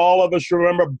 and all of us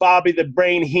remember, Bobby the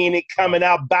Brain Heenan coming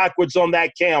out backwards on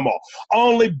that camel.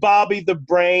 Only Bobby the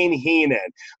Brain Heenan.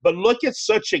 But look at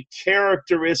such a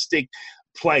characteristic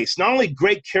place. Not only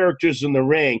great characters in the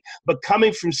ring, but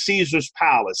coming from Caesar's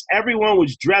Palace. Everyone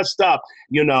was dressed up,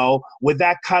 you know, with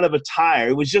that kind of attire.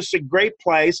 It was just a great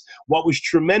place. What was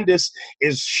tremendous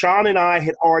is Shawn and I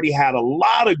had already had a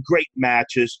lot of great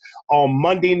matches on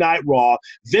Monday Night Raw.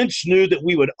 Vince knew that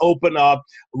we would open up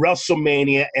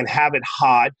WrestleMania and have it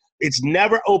hot. It's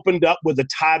never opened up with a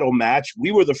title match.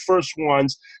 We were the first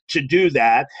ones to do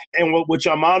that, and which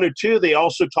I'm honored too. They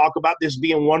also talk about this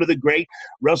being one of the great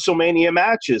WrestleMania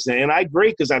matches, and I agree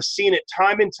because I've seen it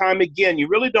time and time again. You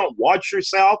really don't watch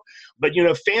yourself, but you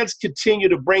know, fans continue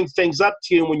to bring things up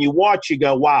to you, and when you watch, you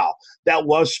go, "Wow, that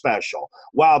was special.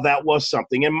 Wow, that was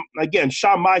something." And again,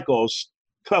 Shawn Michaels,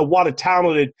 what a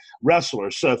talented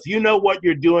wrestler. So if you know what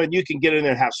you're doing, you can get in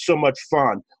there and have so much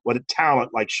fun with a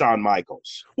talent like Shawn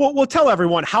Michaels. Well, we'll tell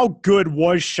everyone, how good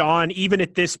was Shawn even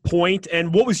at this point,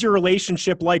 and what was your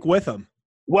relationship like with him?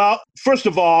 Well, first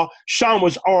of all, Shawn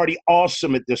was already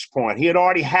awesome at this point. He had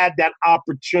already had that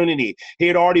opportunity. He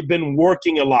had already been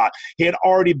working a lot. He had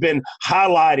already been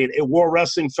highlighted at World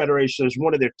Wrestling Federation as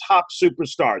one of their top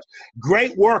superstars.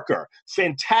 Great worker,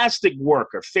 fantastic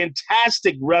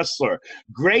wrestler,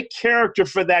 great character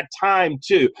for that time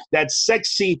too. That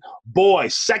sexy boy,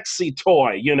 sexy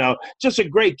toy, you know, just a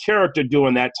great character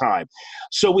during that time.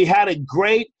 So we had a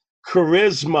great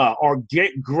charisma or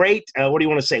great, what do you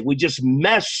want to say? We just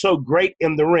meshed so great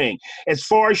in the ring. As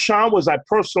far as Shawn, was I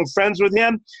personal friends with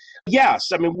him? Yes.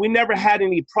 I mean, we never had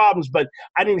any problems, but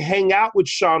I didn't hang out with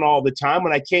Shawn all the time.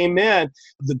 When I came in,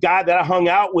 the guy that I hung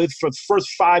out with for the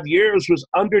first 5 years was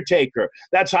Undertaker.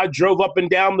 That's how I drove up and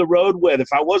down the road with. If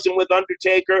I wasn't with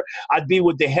Undertaker, I'd be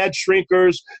with the Head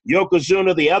Shrinkers,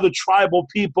 Yokozuna, the other tribal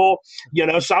people, you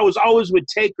know. So I was always with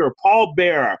Taker, Paul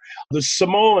Bearer, the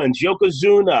Samoans,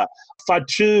 Yokozuna,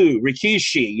 Fatu,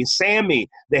 Rikishi, Sammy,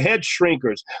 the Head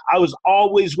Shrinkers. I was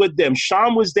always with them.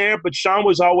 Shawn was there, but Shawn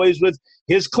was always with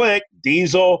his clique,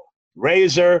 Diesel,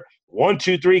 Razor,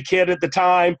 1-2-3 Kid at the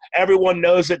time. Everyone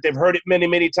knows it. They've heard it many,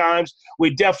 many times.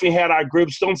 We definitely had our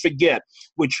groups. Don't forget,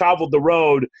 we traveled the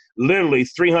road literally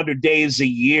 300 days a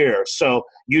year. So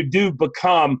you do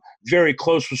become very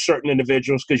close with certain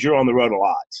individuals because you're on the road a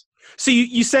lot. So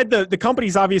you said the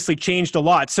company's obviously changed a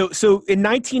lot. So in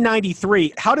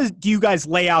 1993, how do you guys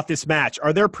lay out this match?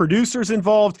 Are there producers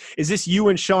involved? Is this you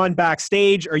and Shawn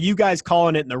backstage? Are you guys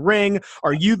calling it in the ring?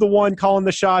 Are you the one calling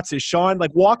the shots? Is Shawn?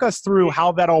 Like, walk us through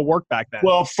how that all worked back then.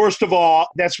 Well, first of all,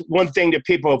 that's one thing that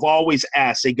people have always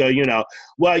asked. They go,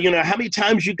 how many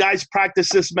times you guys practice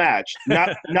this match?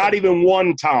 Not even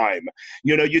one time.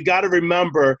 You got to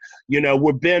remember,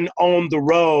 we've been on the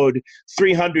road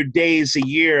 300 days a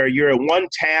year. You're in one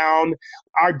town.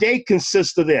 Our day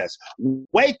consists of this.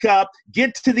 Wake up,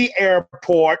 get to the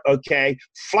airport, okay,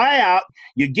 fly out,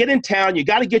 you get in town, you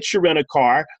got to get your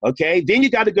rent-a-car, okay, then you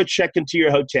got to go check into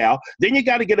your hotel, then you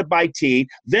got to get a bite to eat,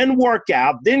 then work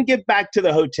out, then get back to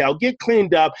the hotel, get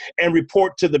cleaned up, and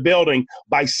report to the building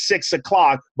by 6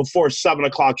 o'clock before 7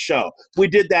 o'clock show. We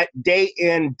did that day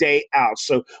in, day out.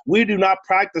 So we do not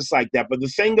practice like that. But the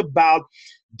thing about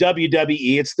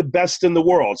WWE, it's the best in the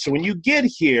world. So when you get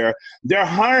here, they're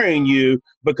hiring you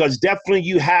because definitely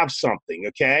you have something,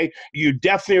 okay? You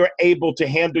definitely are able to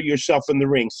handle yourself in the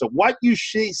ring. So what you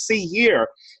see here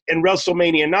in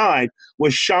WrestleMania 9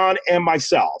 was Shawn and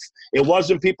myself. It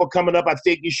wasn't people coming up, I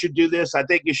think you should do this, I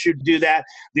think you should do that.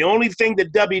 The only thing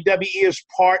that WWE is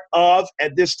part of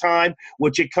at this time,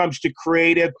 which it comes to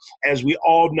creative, as we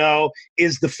all know,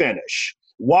 is the finish.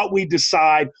 What we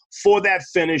decide for that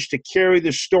finish to carry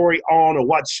the story on, or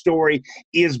what story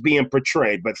is being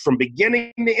portrayed. But from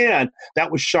beginning to end,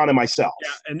 that was Shawn and myself.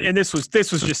 Yeah, and this was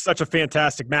just such a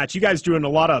fantastic match. You guys doing a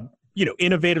lot of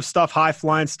innovative stuff, high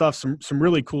flying stuff, some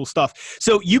really cool stuff.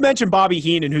 So you mentioned Bobby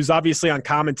Heenan, who's obviously on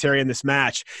commentary in this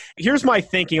match. Here's my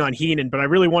thinking on Heenan, but I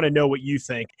really want to know what you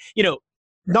think.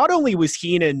 Not only was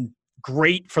Heenan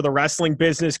great for the wrestling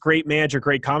business, great manager,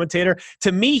 great commentator.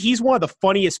 To me, he's one of the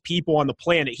funniest people on the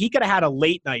planet. He could have had a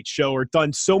late night show or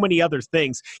done so many other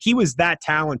things. He was that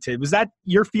talented. Was that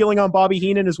your feeling on Bobby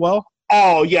Heenan as well?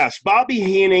 Oh, yes. Bobby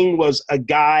Heenan was a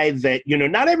guy that,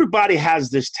 not everybody has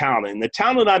this talent. And the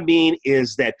talent I mean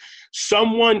is that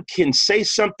someone can say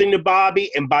something to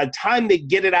Bobby, and by the time they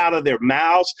get it out of their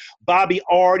mouths, Bobby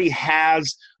already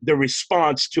has the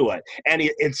response to it. And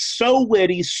it's so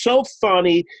witty, so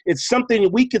funny. It's something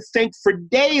that we could think for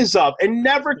days of and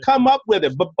never come up with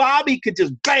it. But Bobby could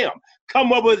just, bam,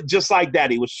 come up with it just like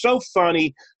that. He was so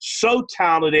funny, so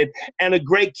talented, and a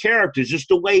great character. Just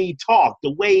the way he talked,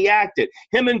 the way he acted.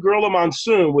 Him and Gorilla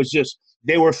Monsoon was just,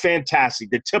 they were fantastic.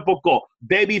 The typical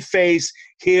babyface,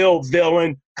 heel,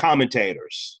 villain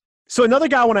commentators. So another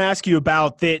guy I want to ask you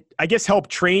about that I guess helped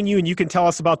train you, and you can tell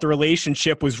us about the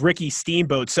relationship, was Ricky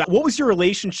Steamboat. So what was your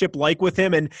relationship like with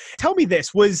him? And tell me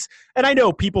this, and I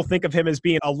know people think of him as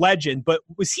being a legend, but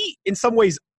was he in some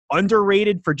ways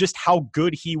underrated for just how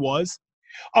good he was?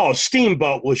 Oh,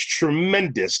 Steamboat was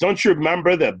tremendous. Don't you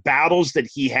remember the battles that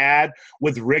he had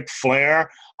with Ric Flair?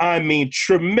 I mean,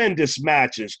 tremendous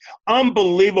matches.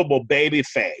 Unbelievable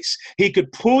babyface. He could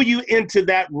pull you into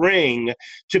that ring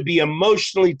to be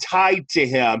emotionally tied to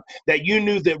him, that you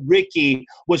knew that Ricky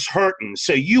was hurting.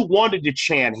 So you wanted to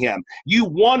chant him. You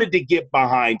wanted to get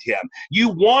behind him. You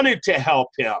wanted to help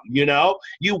him,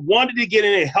 You wanted to get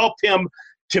in and help him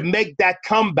to make that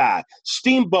comeback.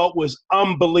 Steamboat was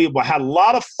unbelievable. Had a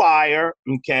lot of fire,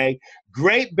 okay?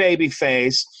 Great baby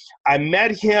face. I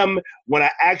met him when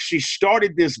I actually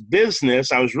started this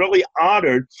business. I was really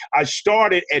honored. I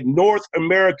started at North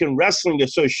American Wrestling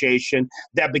Association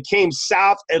that became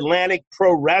South Atlantic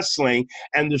Pro Wrestling,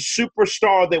 and the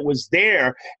superstar that was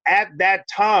there at that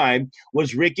time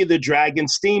was Ricky the Dragon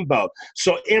Steamboat.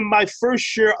 So in my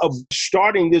first year of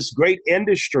starting this great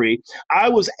industry, I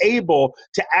was able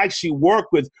to actually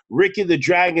work with Ricky the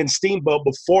Dragon Steamboat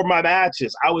before my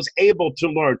matches. I was able to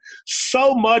learn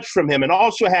so much from him, and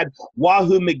also had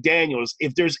Wahoo McDaniels.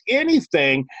 If there's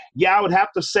anything, I would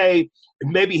have to say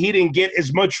maybe he didn't get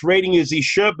as much rating as he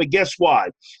should, but guess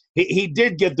what? He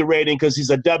did get the rating because he's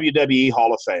a WWE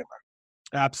Hall of Famer.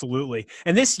 Absolutely.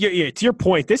 And this, to your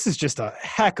point, this is just a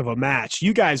heck of a match.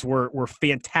 You guys were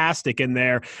fantastic in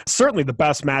there. Certainly the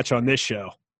best match on this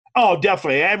show. Oh,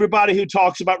 definitely. Everybody who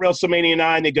talks about WrestleMania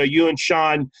 9, they go, you and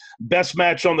Shawn, best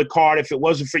match on the card. If it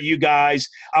wasn't for you guys,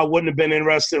 I wouldn't have been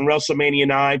interested in WrestleMania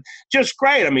 9. Just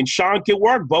great. I mean, Shawn can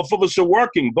work. Both of us are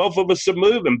working. Both of us are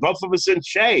moving. Both of us in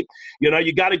shape.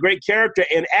 You got a great character.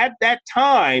 And at that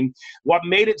time, what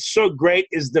made it so great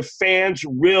is the fans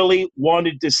really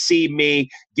wanted to see me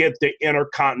get the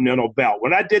Intercontinental belt.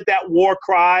 When I did that war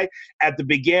cry at the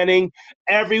beginning,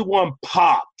 everyone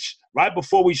popped. Right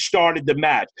before we started the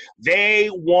match, they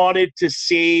wanted to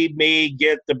see me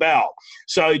get the belt.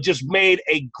 So it just made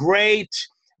a great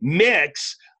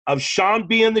mix of Shawn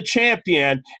being the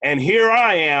champion, and here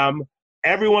I am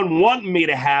everyone wanting me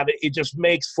to have it. It just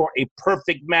makes for a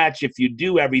perfect match if you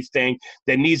do everything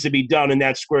that needs to be done in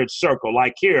that squared circle.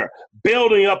 Like here,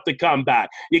 building up the comeback.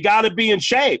 You got to be in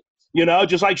shape. You know,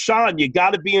 just like Shawn, you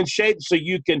got to be in shape so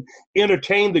you can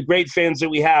entertain the great fans that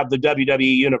we have, the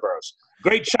WWE Universe.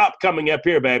 Great chop coming up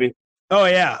here, baby. Oh,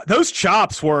 yeah. Those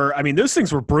chops were, I mean, those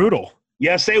things were brutal.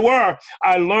 Yes, they were.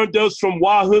 I learned those from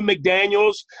Wahoo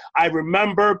McDaniels. I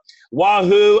remember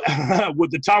Wahoo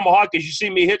with the tomahawk, as you see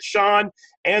me hit Shawn,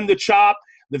 and the chop.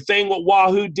 The thing what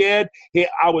Wahoo did,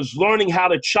 I was learning how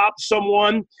to chop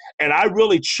someone, and I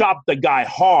really chopped the guy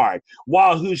hard.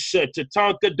 Wahoo said,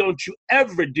 Tatanka, don't you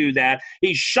ever do that.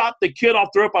 He shot the kid off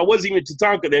the rope. I wasn't even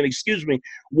Tatanka then, excuse me.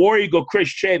 War Eagle Chris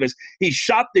Chavis. He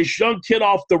shot this young kid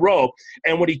off the rope,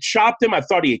 and when he chopped him, I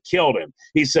thought he had killed him.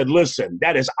 He said, listen,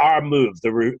 that is our move,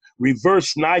 the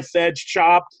reverse knife edge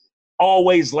chop.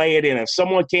 Always lay it in. If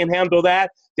someone can't handle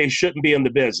that, they shouldn't be in the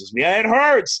business. Yeah, it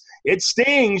hurts. It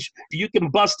stings. You can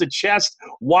bust a chest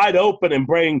wide open and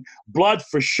bring blood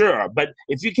for sure. But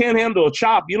if you can't handle a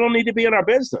chop, you don't need to be in our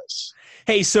business.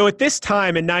 Hey, so at this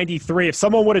time in '93, if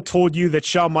someone would have told you that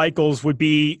Shawn Michaels would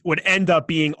end up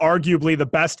being arguably the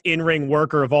best in-ring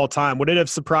worker of all time, would it have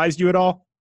surprised you at all?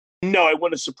 No, it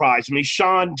wouldn't have surprised me.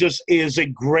 Shawn just is a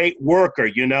great worker.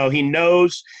 You know, he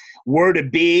knows where to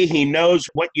be. He knows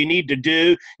what you need to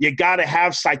do. You got to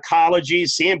have psychology.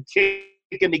 See him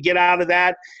kicking to get out of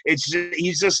that.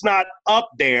 He's just not up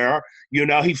there. You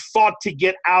know, he fought to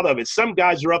get out of it. Some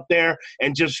guys are up there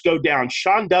and just go down.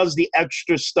 Shawn does the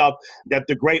extra stuff that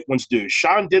the great ones do.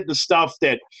 Shawn did the stuff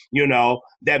that, you know,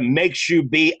 that makes you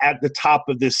be at the top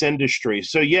of this industry.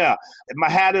 So, yeah, my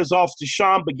hat is off to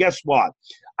Shawn, but guess what?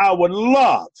 I would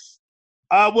love,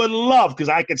 because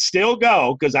I could still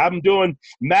go, because I'm doing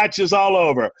matches all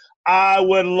over. I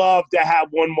would love to have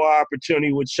one more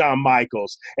opportunity with Shawn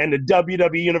Michaels, and the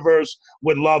WWE Universe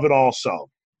would love it also.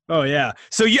 Oh, yeah.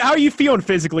 So how are you feeling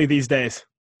physically these days?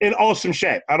 In awesome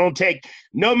shape. I don't take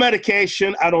no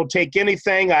medication. I don't take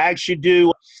anything. I actually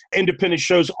do independent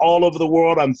shows all over the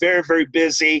world. I'm very, very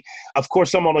busy. Of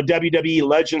course, I'm on a WWE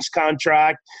Legends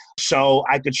contract, so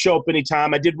I could show up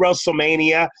anytime. I did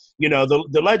Wrestlemania. You know,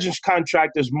 the Legends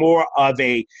contract is more of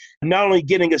a not only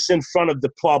getting us in front of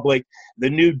the public, the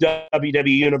new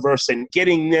WWE Universe, and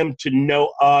getting them to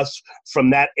know us from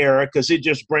that era, because it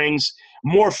just brings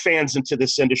more fans into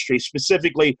this industry,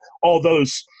 specifically all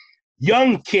those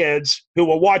young kids who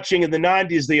were watching in the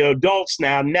 90s, the adults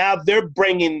now they're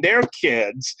bringing their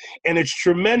kids, and it's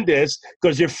tremendous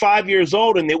because they're 5 years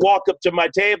old and they walk up to my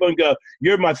table and go,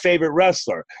 you're my favorite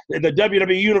wrestler. The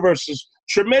WWE Universe is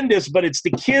tremendous, but it's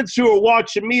the kids who are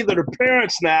watching me that are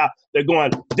parents now. They're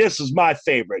going, this is my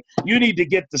favorite. You need to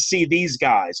get to see these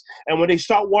guys. And when they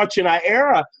start watching our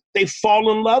era, they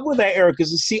fall in love with that era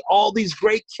because they see all these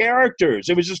great characters.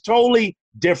 It was just totally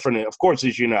different, of course,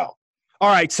 as you know. All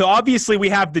right, so obviously we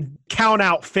have the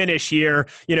count-out finish here.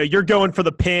 You know, you're going for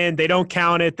the pin. They don't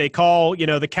count it. They call, you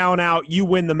know, the count-out. You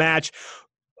win the match.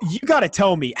 You got to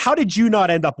tell me, how did you not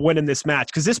end up winning this match?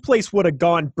 Because this place would have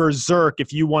gone berserk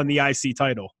if you won the IC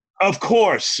title. Of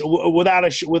course, without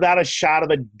a shot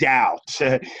of a doubt,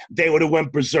 they would have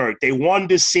went berserk. They wanted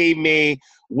to see me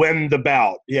win the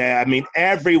belt. Yeah, I mean,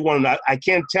 everyone, I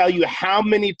can't tell you how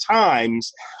many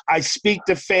times I speak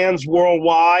to fans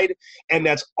worldwide, and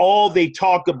that's all they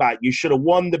talk about. You should have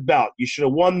won the belt. You should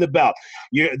have won the belt.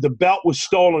 The belt was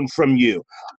stolen from you.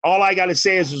 All I got to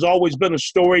say is there's always been a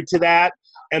story to that,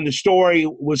 and the story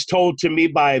was told to me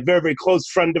by a very, very close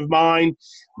friend of mine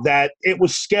that it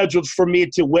was scheduled for me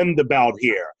to win the belt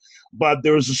here. But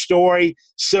there was a story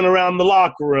sent around the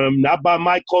locker room, not by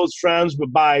my close friends,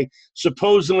 but by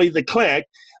supposedly the clique,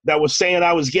 that was saying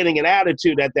I was getting an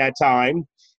attitude at that time.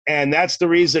 And that's the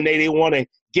reason they didn't want to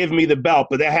give me the belt.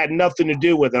 But that had nothing to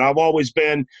do with it. I've always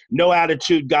been no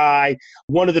attitude guy,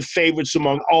 one of the favorites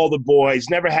among all the boys,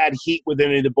 never had heat with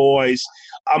any of the boys.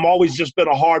 I'm always just been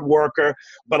a hard worker,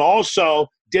 but also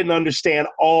didn't understand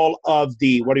all of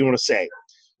the, what do you want to say,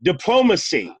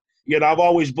 diplomacy. You know, I've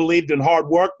always believed in hard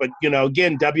work, but, you know,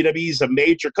 again, WWE is a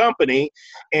major company,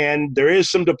 and there is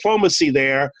some diplomacy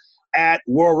there at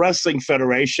World Wrestling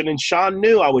Federation, and Shawn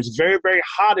knew I was very, very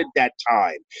hot at that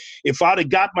time. If I'd have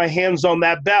got my hands on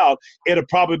that belt, it'd have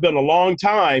probably been a long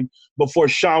time before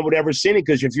Shawn would ever see it,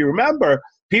 because if you remember,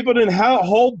 people didn't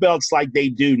hold belts like they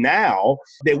do now.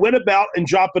 They win a belt and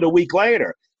drop it a week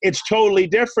later. It's totally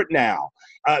different now.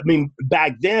 I mean,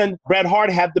 back then, Bret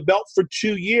Hart had the belt for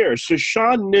 2 years. So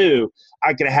Shawn knew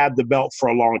I could have had the belt for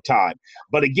a long time.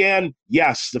 But again,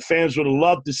 yes, the fans would have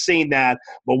loved to see that.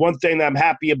 But one thing that I'm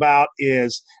happy about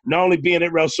is not only being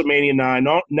at WrestleMania 9,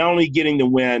 not only getting the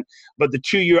win, but the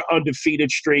 2-year undefeated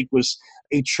streak was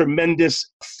a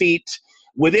tremendous feat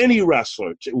with any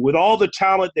wrestler, with all the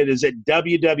talent that is at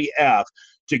WWF,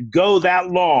 to go that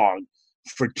long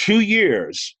for 2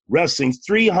 years, wrestling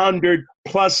 300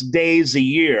 plus days a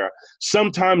year,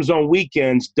 sometimes on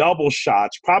weekends, double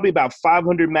shots, probably about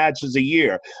 500 matches a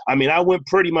year. I mean, I went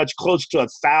pretty much close to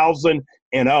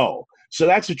 1,000-0. So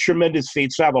that's a tremendous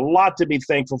feat. So I have a lot to be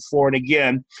thankful for. And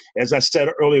again, as I said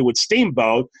earlier with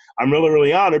Steamboat, I'm really,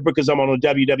 really honored because I'm on a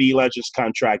WWE Legends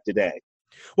contract today.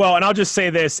 Well, and I'll just say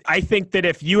this. I think that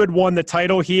if you had won the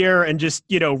title here and just,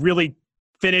 really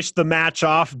finished the match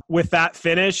off with that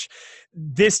finish,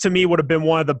 this to me would have been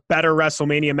one of the better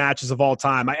WrestleMania matches of all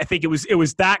time. I think it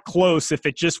was that close if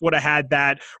it just would have had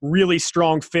that really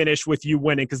strong finish with you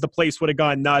winning, because the place would have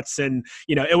gone nuts and,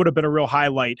 it would have been a real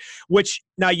highlight. Which,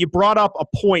 now you brought up a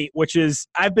point, which is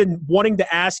I've been wanting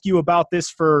to ask you about this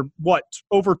for,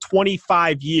 over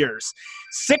 25 years.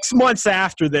 6 months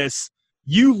after this,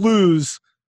 you lose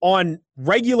on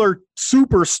regular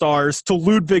superstars to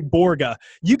Ludwig Borga.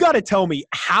 You got to tell me,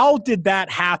 how did that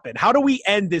happen? How do we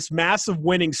end this massive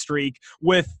winning streak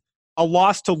with a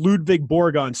loss to Ludwig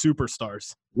Borga on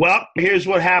superstars? Well, here's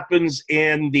what happens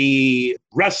in the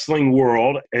wrestling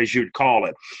world, as you'd call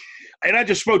it. And I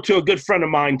just spoke to a good friend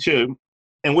of mine too,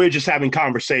 and we were just having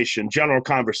general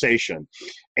conversation.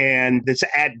 And it's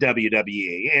at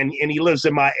WWE, and he lives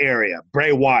in my area,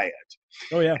 Bray Wyatt.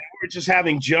 Oh, yeah. We're just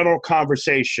having general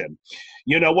conversation.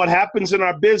 What happens in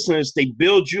our business, they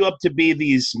build you up to be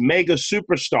these mega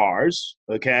superstars,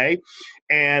 okay,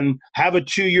 and have a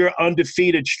 2-year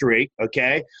undefeated streak,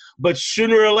 okay? But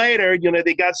sooner or later,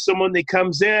 they got someone that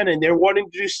comes in and they're wanting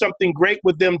to do something great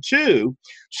with them too.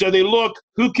 So they look,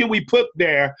 who can we put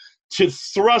there to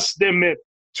thrust them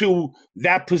to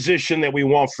that position that we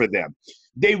want for them?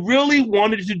 They really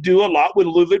wanted to do a lot with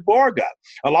Ludwig Borga.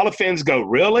 A lot of fans go,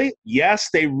 really? Yes,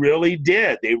 they really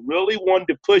did. They really wanted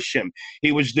to push him.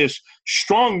 He was this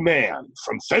strong man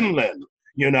from Finland,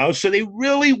 so they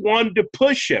really wanted to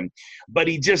push him. But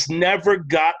he just never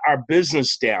got our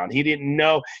business down. He didn't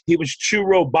know. He was too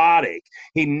robotic.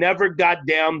 He never got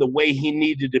down the way he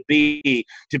needed to be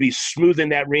smooth in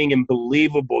that ring and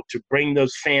believable to bring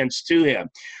those fans to him.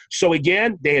 So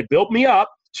again, they had built me up.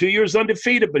 2 years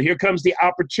undefeated, but here comes the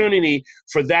opportunity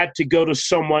for that to go to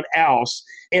someone else.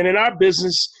 And in our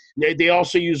business, they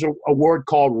also use a word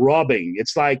called rubbing.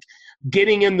 It's like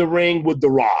getting in the ring with The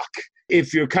Rock.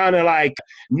 If you're kind of like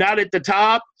not at the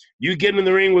top, you get in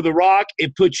the ring with The Rock,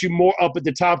 it puts you more up at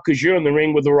the top because you're in the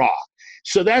ring with The Rock.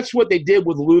 So that's what they did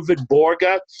with Ludwig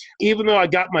Borga. Even though I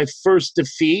got my first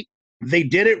defeat, they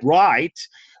did it right,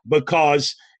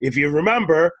 because if you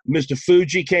remember, Mr.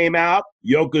 Fuji came out,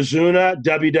 Yokozuna,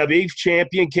 WWE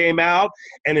champion, came out,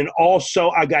 and then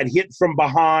also I got hit from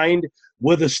behind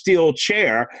with a steel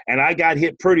chair, and I got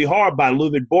hit pretty hard by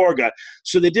Ludwig Borga.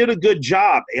 So they did a good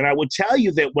job. And I would tell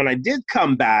you that when I did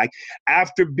come back,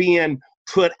 after being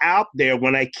put out there,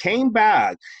 when I came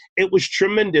back, it was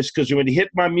tremendous, because when it hit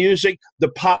my music, the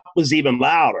pop was even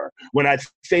louder. When I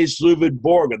faced Ludwig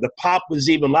Borga, the pop was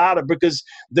even louder because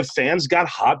the fans got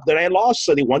hot that I lost,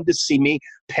 so they wanted to see me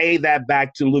pay that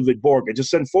back to Ludwig Borga.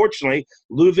 Just unfortunately,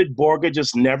 Ludwig Borga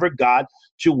just never got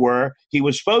to where he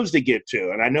was supposed to get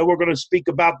to. And I know we're going to speak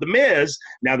about The Miz.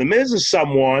 Now, The Miz is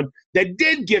someone that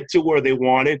did get to where they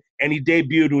wanted, and he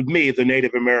debuted with me, the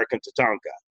Native American Tatanka.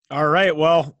 All right,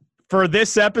 well, for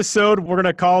this episode, we're going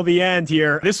to call the end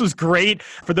here. This was great.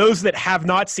 For those that have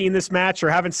not seen this match or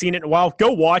haven't seen it in a while,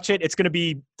 go watch it. It's going to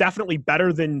be definitely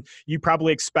better than you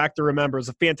probably expect or remember. It was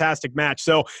a fantastic match.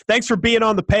 So thanks for being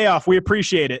on The Payoff. We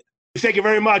appreciate it. Thank you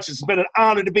very much. It's been an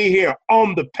honor to be here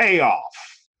on The Payoff.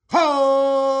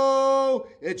 Ho!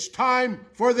 It's time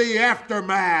for the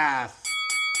aftermath.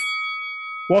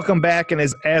 Welcome back, and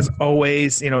as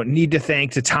always, need to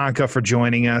thank Tatanka for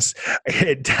joining us.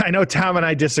 I know Tom and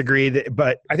I disagreed,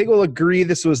 but I think we'll agree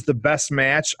this was the best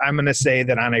match. I'm going to say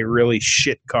that on a really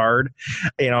shit card.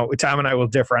 Tom and I will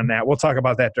differ on that. We'll talk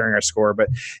about that during our score. But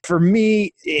for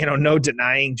me, no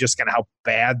denying just kind of how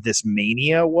bad this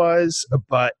Mania was,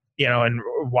 but and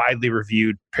widely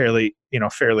reviewed fairly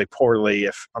poorly,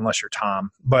 unless you're Tom.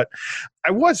 But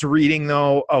I was reading,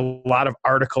 though, a lot of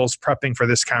articles prepping for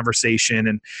this conversation.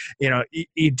 And,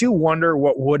 you do wonder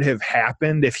what would have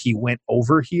happened if he went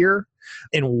over here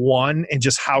and won, and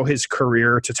just how his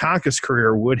career, Tatanka's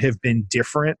career, would have been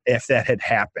different if that had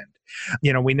happened.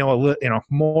 we know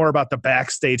more about the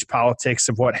backstage politics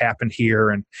of what happened here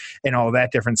and all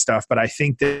that different stuff. But I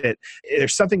think that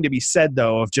there's something to be said,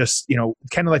 though, of just,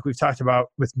 kind of like we've talked about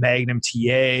with Magnum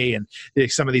TA and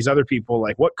some of these other people,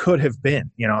 like what could have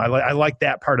been. I like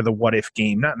that part of the what if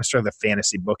game, not necessarily the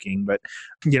fantasy booking, but,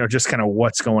 just kind of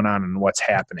what's going on and what's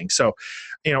happening. So,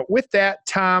 with that,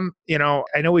 Tom,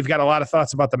 I know we've got a lot of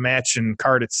thoughts about the match and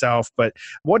card itself, but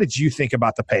what did you think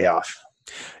about the payoff?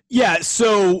 Yeah,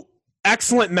 so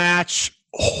excellent match,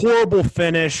 horrible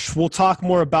finish. We'll talk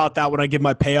more about that when I give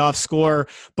my payoff score.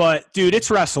 But, dude, it's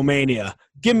WrestleMania.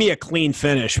 Give me a clean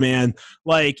finish, man.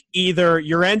 Like, either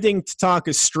you're ending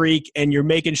Tatanka's streak and you're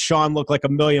making Shawn look like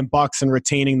 $1 million and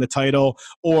retaining the title,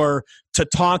 or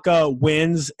Tatanka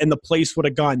wins and the place would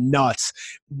have gone nuts.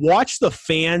 Watch the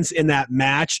fans in that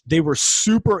match. They were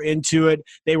super into it.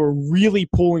 They were really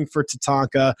pulling for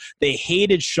Tatanka. They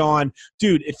hated Shawn.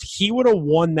 Dude, if he would have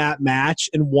won that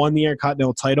match and won the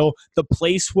Intercontinental title, the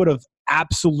place would have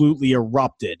absolutely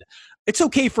erupted. It's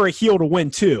okay for a heel to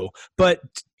win too, but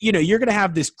you're going to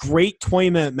have this great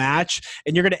 20-minute match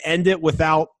and you're going to end it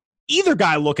without either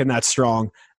guy looking that strong.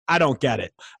 I don't get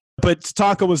it. But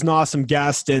Tatanka was an awesome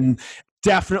guest and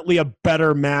definitely a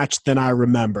better match than I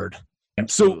remembered.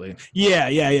 Absolutely. So,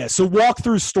 yeah. So walk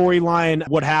through storyline,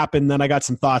 what happened, then I got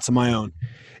some thoughts of my own.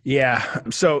 Yeah.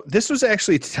 So this was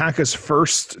actually Tatanka's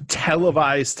first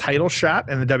televised title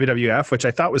shot in the WWF, which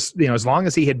I thought was, as long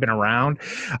as he had been around,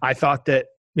 I thought that,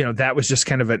 that was just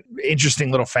kind of an interesting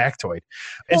little factoid.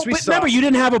 Remember, you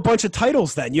didn't have a bunch of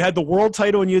titles then. You had the world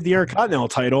title and you had the Intercontinental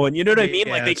title, and you know what I mean?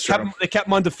 Yeah, like they kept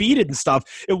them undefeated and stuff.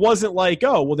 It wasn't like,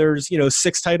 oh, well, there's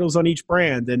 6 titles on each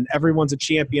brand and everyone's a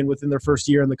champion within their first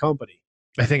year in the company.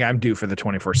 I think I'm due for the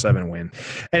 24/7 win.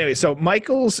 Anyway, so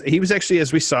Michaels, he was actually,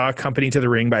 as we saw, accompanied to the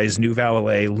ring by his new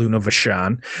valet, Luna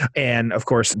Vachon. And, of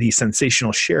course, the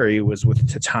sensational Sherry was with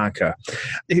Tatanka.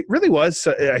 It really was,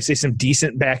 I say, some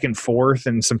decent back and forth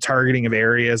and some targeting of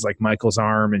areas like Michaels'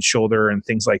 arm and shoulder and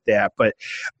things like that. But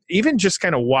even just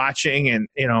kind of watching and,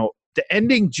 the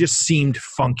ending just seemed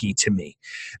funky to me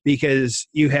because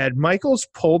you had Michaels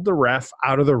pulled the ref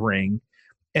out of the ring,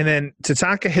 and then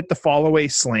Tatanka hit the fall-away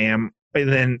slam. And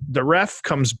then the ref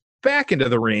comes back into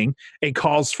the ring and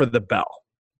calls for the bell.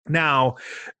 Now,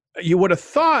 you would have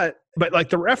thought, but like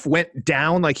the ref went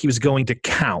down like he was going to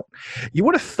count. You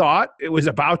would have thought it was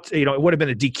about, it would have been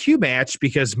a DQ match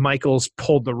because Michaels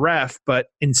pulled the ref, but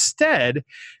instead,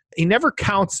 he never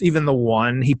counts even the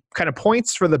one. He kind of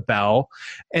points for the bell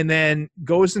and then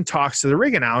goes and talks to the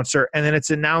ring announcer, and then it's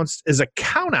announced as a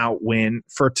count-out win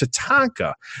for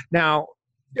Tatanka. Now,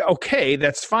 okay,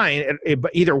 that's fine.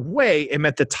 But either way, it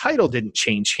meant the title didn't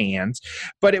change hands.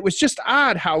 But it was just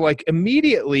odd how, like,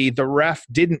 immediately the ref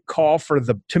didn't call for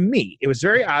to me, it was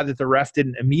very odd that the ref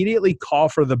didn't immediately call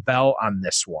for the bell on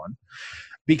this one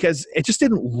because it just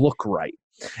didn't look right.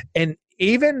 And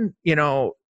even,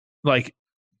 like,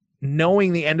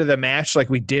 knowing the end of the match like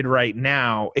we did right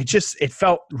now, it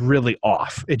felt really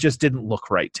off. It just didn't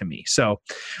look right to me. So,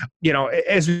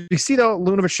 as we see though,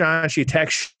 Luna Vachon, she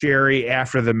attacks Sherry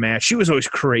after the match. She was always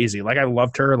crazy. Like I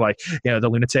loved her, like, the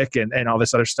lunatic and all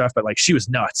this other stuff, but like she was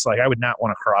nuts. Like I would not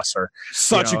want to cross her.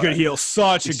 Such a good heel.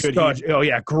 Such a good heel. Oh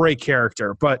yeah. Great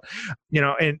character. But,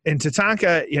 and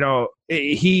Tatanka,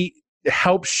 he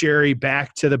helped Sherry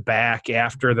back to the back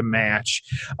after the match,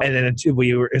 and then it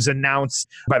was announced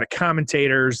by the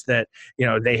commentators that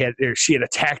she had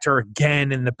attacked her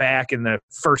again in the back in the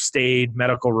first aid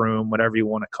medical room, whatever you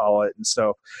want to call it. And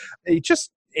so it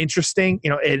just interesting,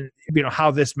 and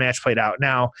how this match played out.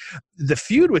 Now the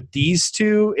feud with these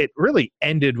two, it really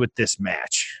ended with this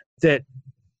match that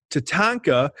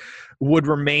Tatanka would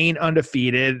remain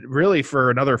undefeated really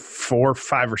for another 4 or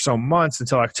 5 or so months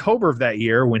until October of that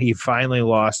year when he finally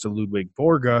lost to Ludwig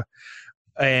Borga.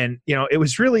 And, it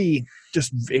was really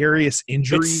just various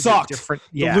injuries. It sucked.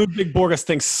 The Ludwig Borga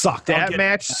thing sucked. That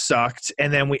match sucked.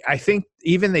 And then I think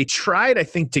even they did try to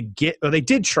get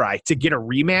a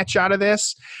rematch out of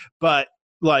this, but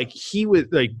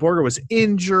Borga was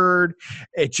injured.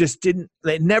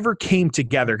 It never came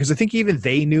together because I think even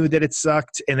they knew that it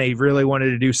sucked and they really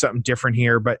wanted to do something different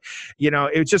here. But,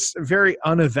 it was just a very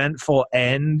uneventful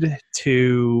end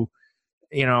to,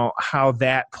 how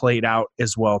that played out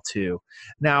as well too.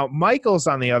 Now, Michaels,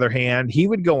 on the other hand, he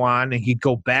would go on and he'd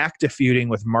go back to feuding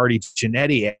with Marty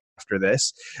Jannetty after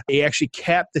this. He actually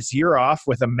capped this year off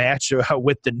with a match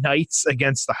with the Knights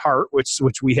against the Heart,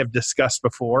 which we have discussed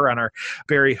before on our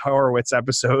Barry Horowitz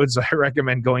episodes. I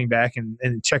recommend going back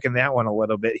and checking that one a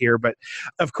little bit here. But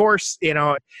of course,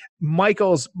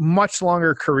 Michael's much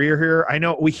longer career here. I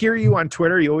know we hear you on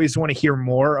Twitter. You always want to hear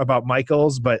more about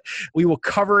Michael's, but we will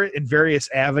cover it in various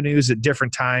avenues at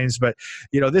different times. But,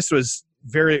 this was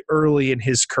very early in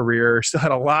his career, still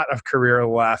had a lot of career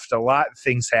left, a lot of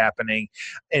things happening.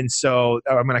 And so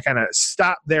I'm going to kind of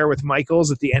stop there with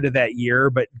Michael's at the end of that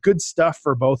year, but good stuff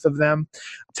for both of them.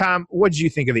 Tom, what did you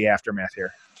think of the aftermath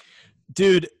here?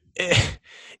 Dude,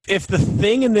 if the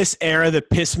thing in this era that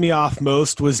pissed me off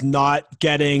most was not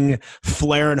getting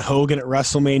Flair and Hogan at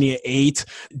WrestleMania 8,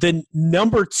 then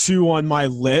number 2 on my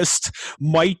list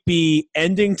might be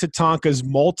ending Tatanka's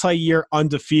multi-year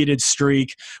undefeated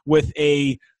streak with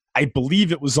I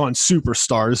believe it was on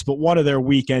Superstars, but one of their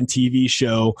weekend TV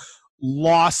show,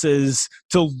 losses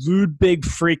to Ludwig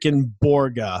freaking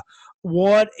Borga.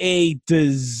 What a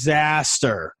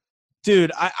disaster.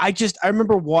 Dude, I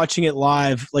remember watching it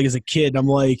live, like as a kid. I'm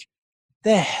like,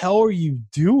 the hell are you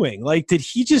doing? Like, did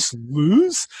he just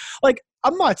lose? Like,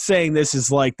 I'm not saying this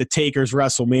is like the Taker's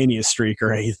WrestleMania streak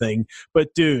or anything,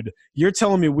 but dude, you're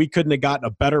telling me we couldn't have gotten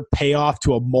a better payoff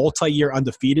to a multi-year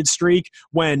undefeated streak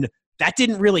when that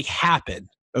didn't really happen,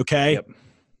 okay? Yep.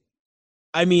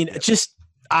 I mean, just,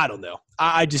 I don't know.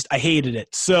 I hated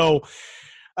it. So,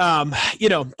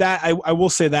 that I will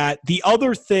say that. The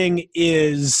other thing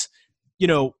is,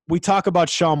 we talk about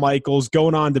Shawn Michaels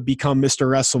going on to become Mr.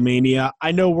 WrestleMania.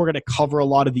 I know we're going to cover a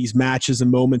lot of these matches and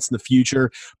moments in the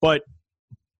future, but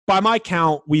by my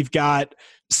count, we've got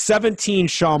 17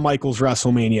 Shawn Michaels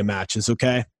WrestleMania matches,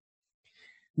 okay?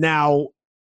 Now,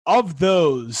 of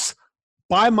those,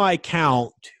 by my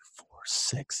count, 2, 4,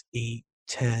 6, 8,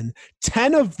 10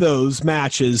 of those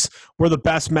matches were the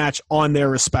best match on their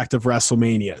respective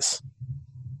WrestleManias.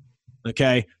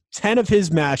 Okay? 10 of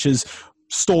his matches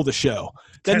stole the show.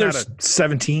 Then 10 out of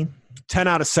 17? 10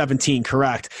 out of 17,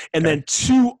 correct. And then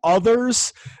 2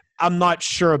 others, I'm not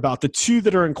sure about. The 2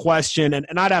 that are in question, and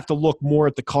I'd have to look more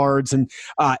at the cards. And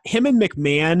him and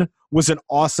McMahon was an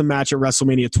awesome match at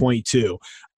WrestleMania 22.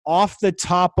 Off the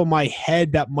top of my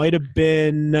head, that might have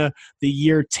been the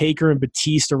year Taker and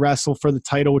Batista wrestled for the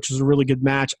title, which was a really good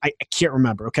match. I can't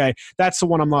remember, okay? That's the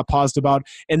one I'm not positive about.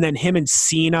 And then him and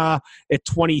Cena at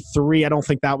 23, I don't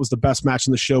think that was the best match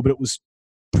in the show, but it was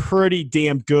pretty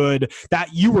damn good.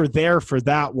 That you were there for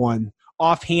that one.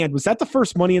 Offhand, was that the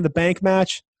first Money in the Bank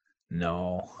match?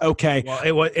 No. Okay.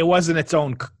 Well, it wasn't its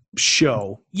own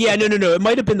show. Yeah, no. It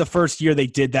might have been the first year they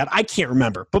did that. I can't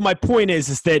remember. But my point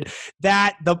is that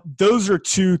those are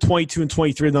 22 and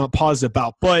 23 that I'm positive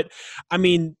about. But, I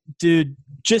mean, dude,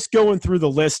 just going through the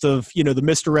list of, the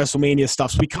Mr. WrestleMania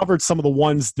stuff, so we covered some of the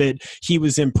ones that he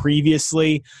was in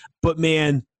previously. But,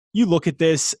 man, you look at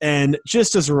this, and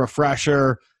just as a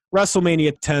refresher,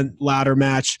 WrestleMania 10 ladder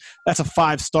match, that's a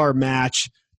 5-star match.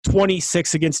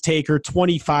 26 against Taker,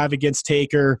 25 against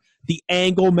Taker. The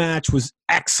Angle match was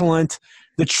excellent.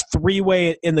 The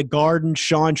 3-way in the Garden,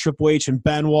 Shawn, Triple H, and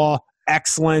Benoit,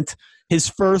 excellent. His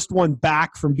first one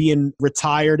back from being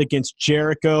retired against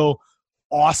Jericho,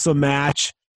 awesome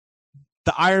match.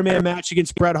 The Iron Man match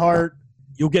against Bret Hart,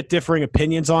 you'll get differing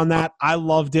opinions on that. I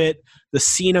loved it. The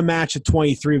Cena match at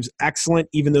 23 was excellent,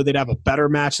 even though they'd have a better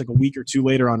match like a week or 2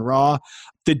 later on Raw.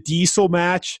 The Diesel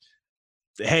match,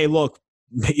 hey, look,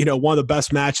 one of the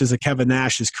best matches of Kevin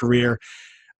Nash's career.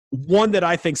 One that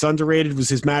I think's underrated was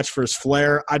his match versus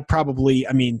Flair.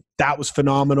 That was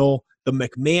phenomenal. The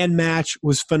McMahon match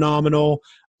was phenomenal.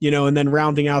 And then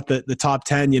rounding out the top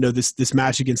 10, this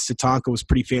match against Tatanka was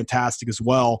pretty fantastic as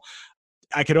well.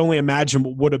 I could only imagine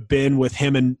what would have been with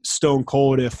him and Stone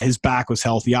Cold if his back was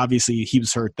healthy. Obviously, he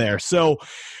was hurt there. So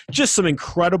just some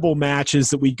incredible matches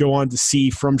that we go on to see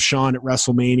from Shawn at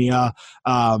WrestleMania.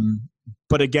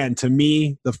 But again, to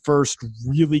me, the first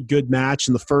really good match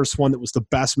and the first one that was the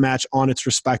best match on its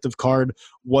respective card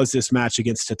was this match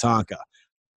against Tatanka.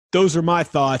 Those are my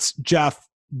thoughts. Jeff,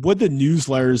 what did the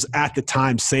newsletters at the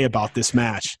time say about this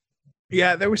match?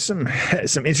 Yeah, there was some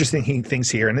interesting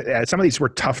things here, and some of these were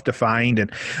tough to find.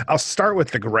 And I'll start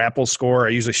with the Grapple score. I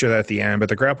usually show that at the end, but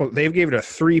the Grapple, they gave it a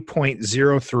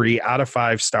 3.03 out of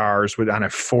 5 stars out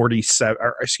of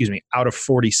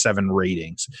 47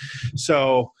 ratings.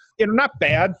 So, not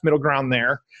bad, middle ground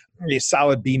there. A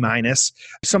solid B-.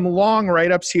 Some long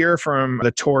write-ups here from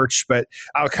the Torch, but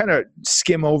I'll kind of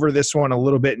skim over this one a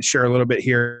little bit and share a little bit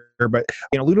here but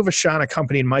Ludova Shawn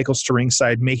accompanied Michaels to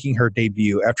ringside, making her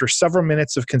debut. After several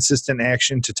minutes of consistent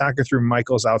action, Tatanka threw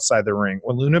Michaels outside the ring.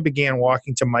 When Luna began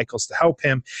walking to Michaels to help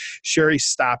him, Sherry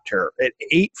stopped her. At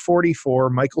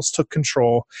 8:44, Michaels took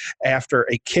control after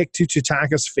a kick to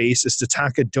Tatanka's face as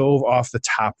Tatanka dove off the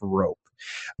top rope.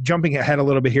 Jumping ahead a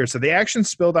little bit here. So the action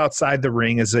spilled outside the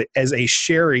ring as a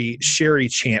Sherry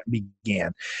chant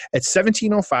began. At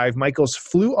 17:05, Michaels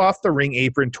flew off the ring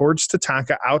apron towards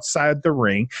Tatanka outside the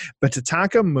ring, but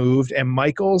Tatanka moved and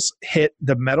Michaels hit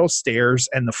the metal stairs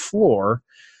and the floor.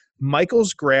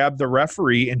 Michaels grabbed the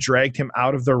referee and dragged him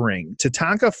out of the ring.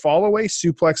 Tatanka fall-away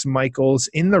suplexed Michaels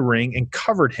in the ring and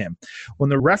covered him.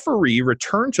 When the referee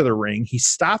returned to the ring, he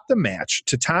stopped the match.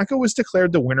 Tatanka was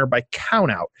declared the winner by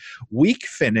countout. Weak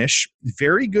finish,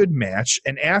 very good match,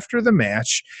 and after the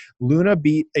match, Luna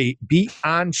beat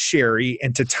on Sherry,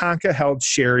 and Tatanka held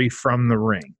Sherry from the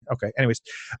ring. Okay, anyways,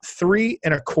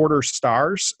 3.25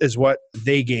 stars is what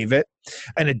they gave it.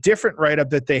 And a different write-up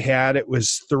that they had, it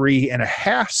was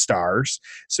 3.5 stars.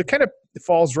 So it kind of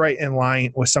falls right in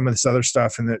line with some of this other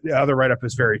stuff. And the other write-up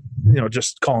is very,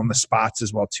 just calling the spots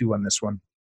as well, too, on this one.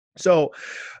 So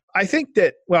I think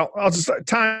that,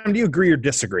 Tom, do you agree or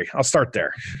disagree? I'll start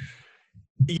there.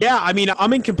 Yeah,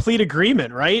 I'm in complete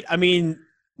agreement, right?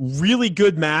 Really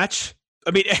good match.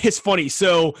 It's funny.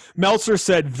 So Meltzer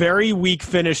said very weak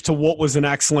finish to what was an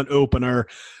excellent opener.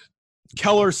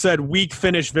 Keller said weak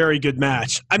finish, very good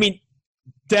match.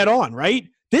 Dead on, right?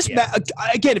 This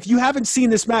again, if you haven't seen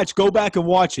this match, go back and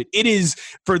watch it. It is,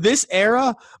 for this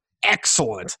era,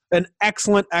 excellent. An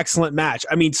excellent, excellent match.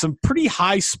 Some pretty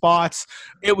high spots.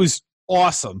 It was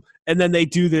awesome. And then they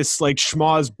do this like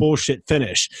schmoz bullshit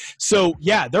finish. So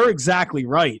yeah, they're exactly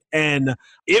right. And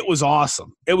it was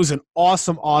awesome. It was an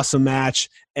awesome, awesome match.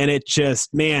 And it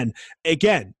just, man,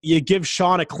 again, you give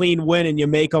Shawn a clean win and you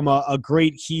make him a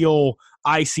great heel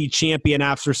IC champion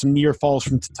after some near falls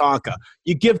from Tatanka.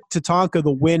 You give Tatanka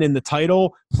the win in the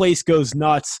title, place goes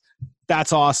nuts.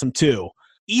 That's awesome too.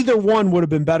 Either one would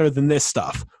have been better than this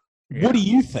stuff. Yeah. What do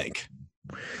you think?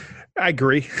 I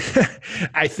agree.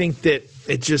 I think that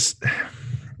it just,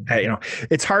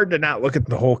 it's hard to not look at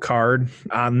the whole card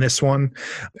on this one.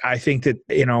 I think that,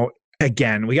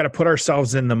 again, we got to put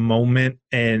ourselves in the moment,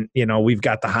 and, we've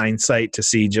got the hindsight to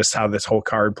see just how this whole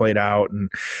card played out and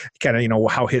kind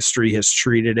of, how history has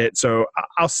treated it. So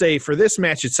I'll say for this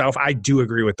match itself, I do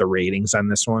agree with the ratings on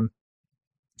this one.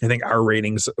 I think our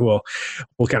ratings will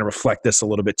kind of reflect this a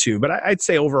little bit too, but I'd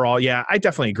say overall, yeah, I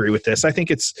definitely agree with this. I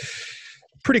think it's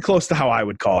pretty close to how I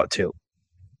would call it too.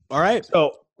 All right.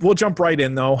 So we'll jump right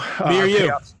in though. Me or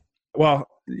you? Well,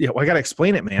 I got to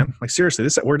explain it, man. Like seriously,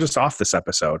 we're just off this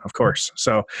episode, of course.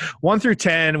 So 1 through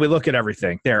 10, we look at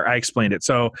everything. There, I explained it.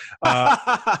 So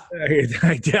I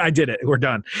did it. We're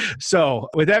done. So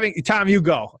with having Tom, you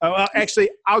go. Actually,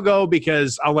 I'll go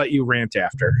because I'll let you rant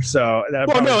after. So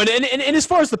and as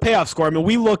far as the payoff score,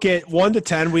 we look at 1 to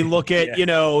 10. We look at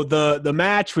the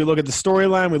match. We look at the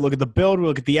storyline. We look at the build. We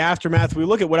look at the aftermath. We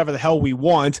look at whatever the hell we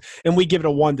want, and we give it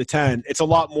a 1 to 10. It's a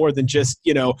lot more than just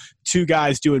two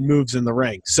guys doing moves in the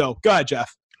ring. So go ahead,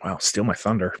 Jeff. Wow, steal my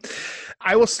thunder.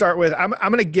 I will start with, I'm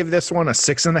going to give this one a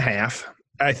 6.5.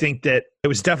 I think that it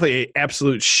was definitely an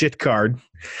absolute shit card.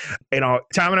 Tom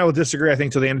and I will disagree, I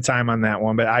think, till the end of time on that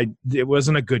one, but it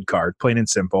wasn't a good card, plain and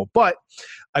simple. But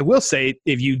I will say,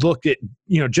 if you looked at,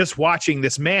 just watching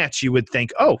this match, you would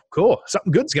think, oh, cool,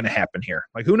 something good's going to happen here.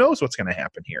 Like, who knows what's going to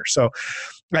happen here? So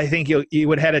I think you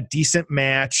would have had a decent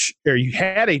match, or you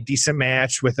had a decent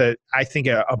match with a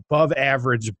above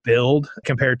average build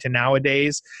compared to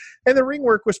nowadays. And the ring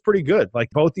work was pretty good. Like,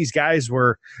 both these guys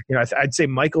were, I'd say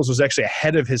Michaels was actually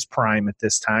ahead of his prime at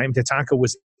this time. Tatanka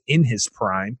was in his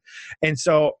prime. And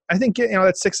so I think,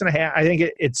 that's 6.5. I think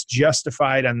it's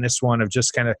justified on this one of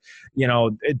just kind of,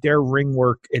 their ring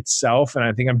work itself. And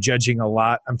I think I'm judging a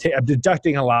lot. I'm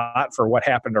deducting a lot for what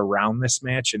happened around this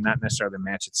match and not necessarily the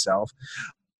match itself.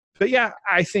 But yeah,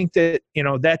 I think that,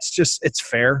 that's just, it's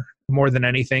fair more than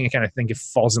anything. I kind of think it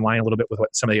falls in line a little bit with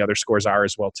what some of the other scores are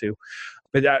as well too.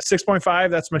 But 6.5,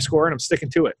 that's my score, and I'm sticking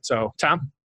to it. So,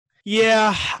 Tom?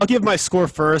 Yeah, I'll give my score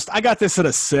first. I got this at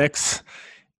a 6.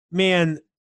 Man,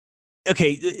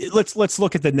 okay, let's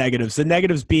look at the negatives. The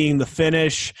negatives being the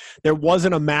finish. There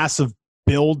wasn't a massive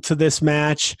build to this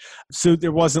match, so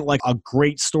there wasn't like a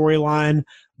great storyline,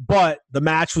 but the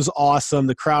match was awesome.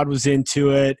 The crowd was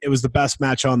into it. It was the best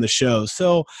match on the show.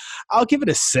 So I'll give it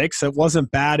a 6. It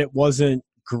wasn't bad. It wasn't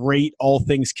great, all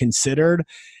things considered.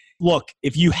 Look,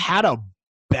 if you had a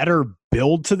better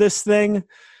build to this thing,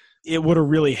 it would have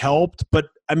really helped. But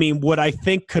what I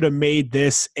think could have made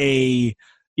this a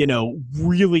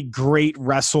really great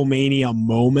WrestleMania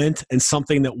moment and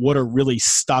something that would have really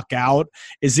stuck out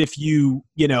is if you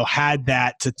had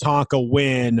that Tatanka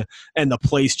win and the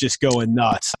place just going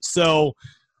nuts. So,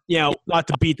 not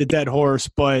to beat the dead horse,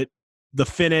 but the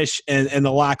finish and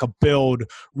the lack of build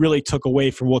really took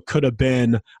away from what could have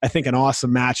been, I think, an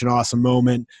awesome match, an awesome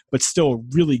moment, but still a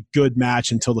really good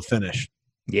match until the finish.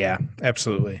 Yeah,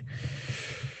 absolutely.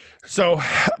 So,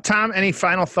 Tom, any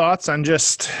final thoughts on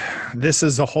just this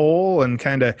as a whole and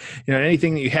kind of,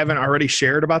 anything that you haven't already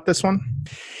shared about this one?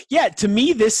 Yeah, to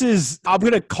me, I'm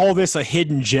going to call this a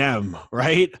hidden gem,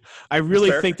 right? I really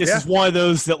think this is one of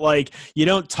those that, you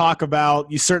don't talk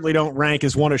about. You certainly don't rank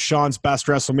as one of Shawn's best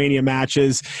WrestleMania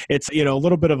matches. It's, a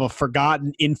little bit of a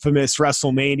forgotten, infamous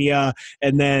WrestleMania,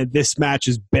 and then this match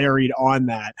is buried on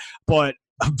that. But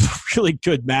a really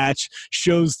good match,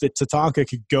 shows that Tatanka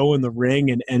could go in the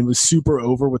ring and was super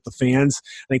over with the fans.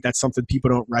 I think that's something people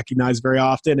don't recognize very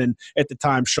often. And at the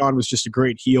time, Shawn was just a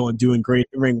great heel and doing great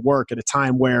ring work at a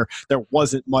time where there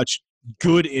wasn't much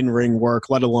good in-ring work,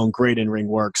 let alone great in-ring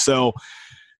work. So,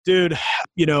 dude,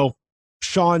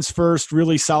 Shawn's first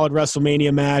really solid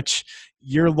WrestleMania match.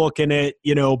 You're looking at,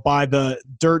 by the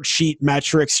dirt sheet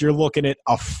metrics, you're looking at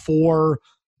a 4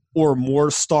 or more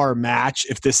star match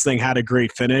if this thing had a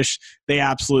great finish. They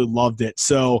absolutely loved it.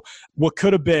 So what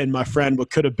could have been, my friend, what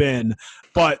could have been,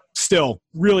 but still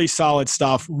really solid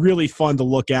stuff, really fun to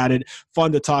look at it,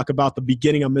 fun to talk about the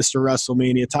beginning of Mr.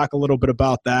 WrestleMania, talk a little bit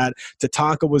about that.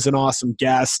 Tatanka was an awesome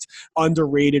guest,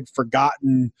 underrated,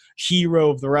 forgotten hero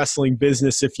of the wrestling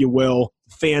business, if you will.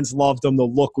 Fans loved him. The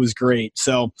look was great.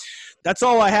 So that's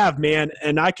all I have, man.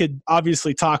 And I could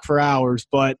obviously talk for hours,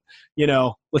 but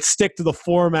let's stick to the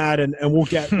format and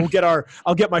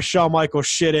I'll get my Shawn Michaels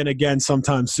shit in again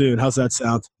sometime soon. How's that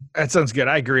sound? That sounds good.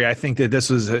 I agree. I think that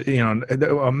this was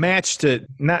a match to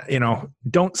not,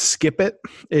 don't skip it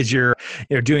as you're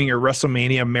doing your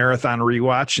WrestleMania marathon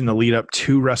rewatch in the lead up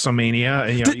to WrestleMania.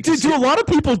 And, do a lot of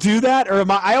people do that? Or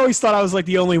I always thought I was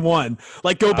the only one,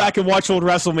 go back and watch old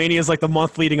WrestleManias the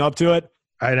month leading up to it.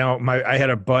 I know I had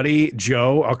a buddy,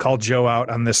 Joe. I'll call Joe out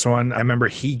on this one. I remember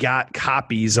he got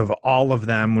copies of all of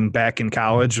them when back in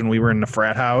college when we were in the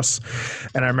frat house.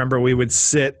 And I remember we would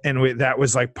sit and that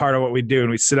was part of what we'd do.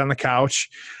 And we'd sit on the couch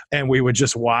and we would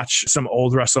just watch some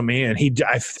old WrestleMania. And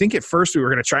I think at first we were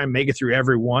going to try and make it through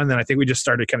every one. Then I think we just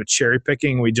started kind of cherry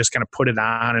picking. We just kind of put it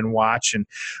on and watch. And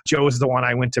Joe was the one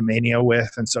I went to Mania with.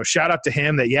 And so shout out to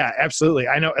him that, yeah, absolutely.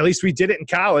 I know at least we did it in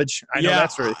college. I know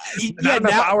that's really not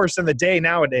enough hours in the day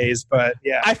nowadays, but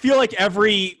yeah. I feel like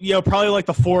every, probably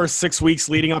the 4 or 6 weeks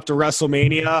leading up to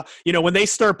WrestleMania, when they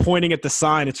start pointing at the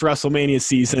sign, it's WrestleMania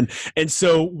season. And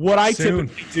so what I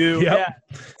typically do,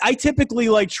 I typically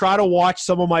try to watch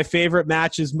some of my favorite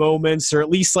matches, moments, or at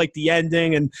least the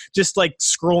ending, and just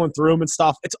scrolling through them and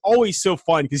stuff. It's always so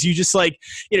fun because you just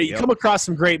you come across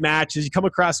some great matches, you come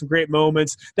across some great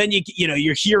moments. Then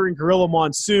you're hearing Gorilla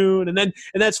Monsoon, and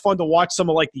that's fun to watch some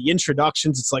of the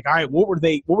introductions. It's all right, what were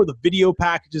the video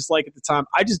packages at the time?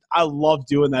 I love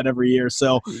doing that every year.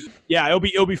 So yeah,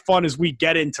 it'll be fun as we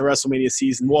get into WrestleMania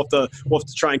season. We'll have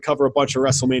to try and cover a bunch of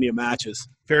WrestleMania matches.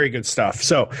 Very good stuff.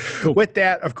 So with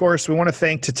that, of course, we want to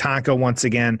thank Tatanka once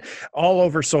again, all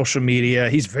over social media.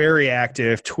 He's very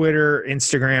active, Twitter,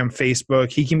 Instagram,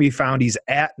 Facebook. He can be found. He's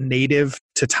at Native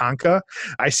Tatanka.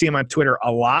 I see him on Twitter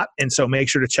a lot, and so make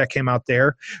sure to check him out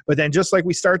there. But then just like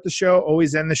we start the show,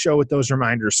 always end the show with those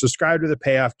reminders. Subscribe to the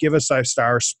Payoff, give us 5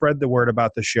 stars, spread the word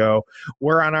about the show.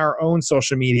 We're on our own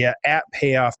social media at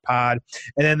Payoff Pod,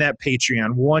 and then that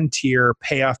Patreon, 1 tier,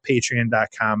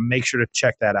 payoffpatreon.com. Make sure to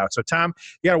check that out. So Tom,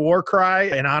 you got a war cry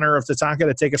in honor of Tatanka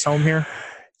to take us home here?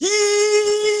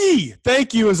 Yee!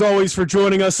 Thank you as always for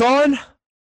joining us on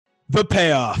The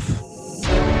Payoff.